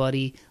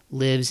everybody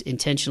lives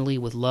intentionally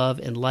with love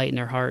and light in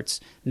their hearts.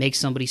 Make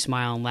somebody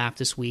smile and laugh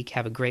this week.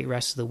 Have a great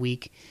rest of the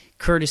week.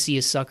 Courtesy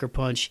of Sucker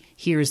Punch,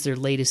 here is their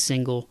latest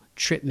single,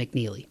 Trip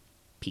McNeely.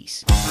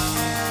 Peace.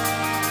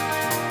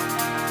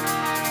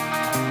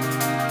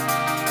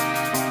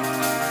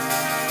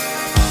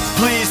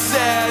 Please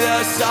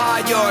set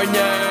aside your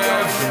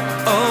nerve.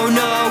 Oh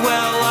no,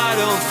 well I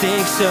don't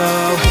think so.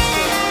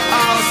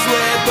 I'll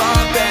slip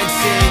up and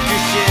sink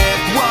your ship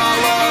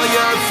while all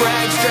your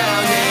friends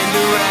drown in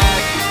the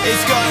wreck.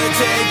 It's gonna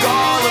take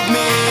all of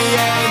me,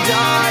 and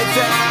I've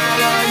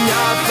had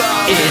enough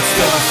of it. It's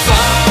the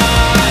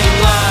fine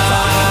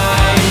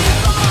line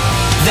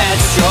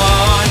that's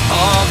drawn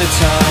all the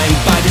time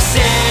by the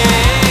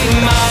same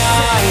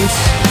minds,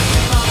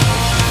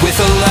 with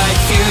a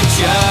life you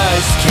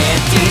just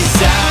can't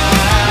design.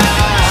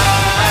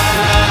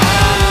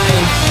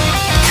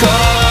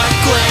 Caught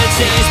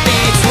glances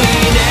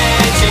between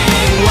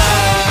edging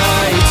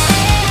lights.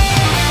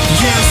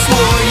 You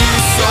swore you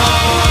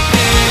saw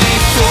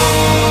before.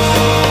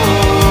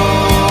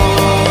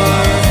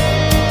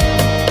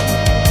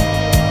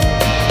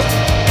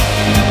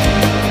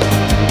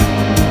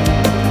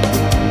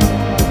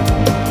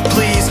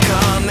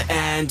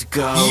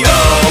 go. Yo,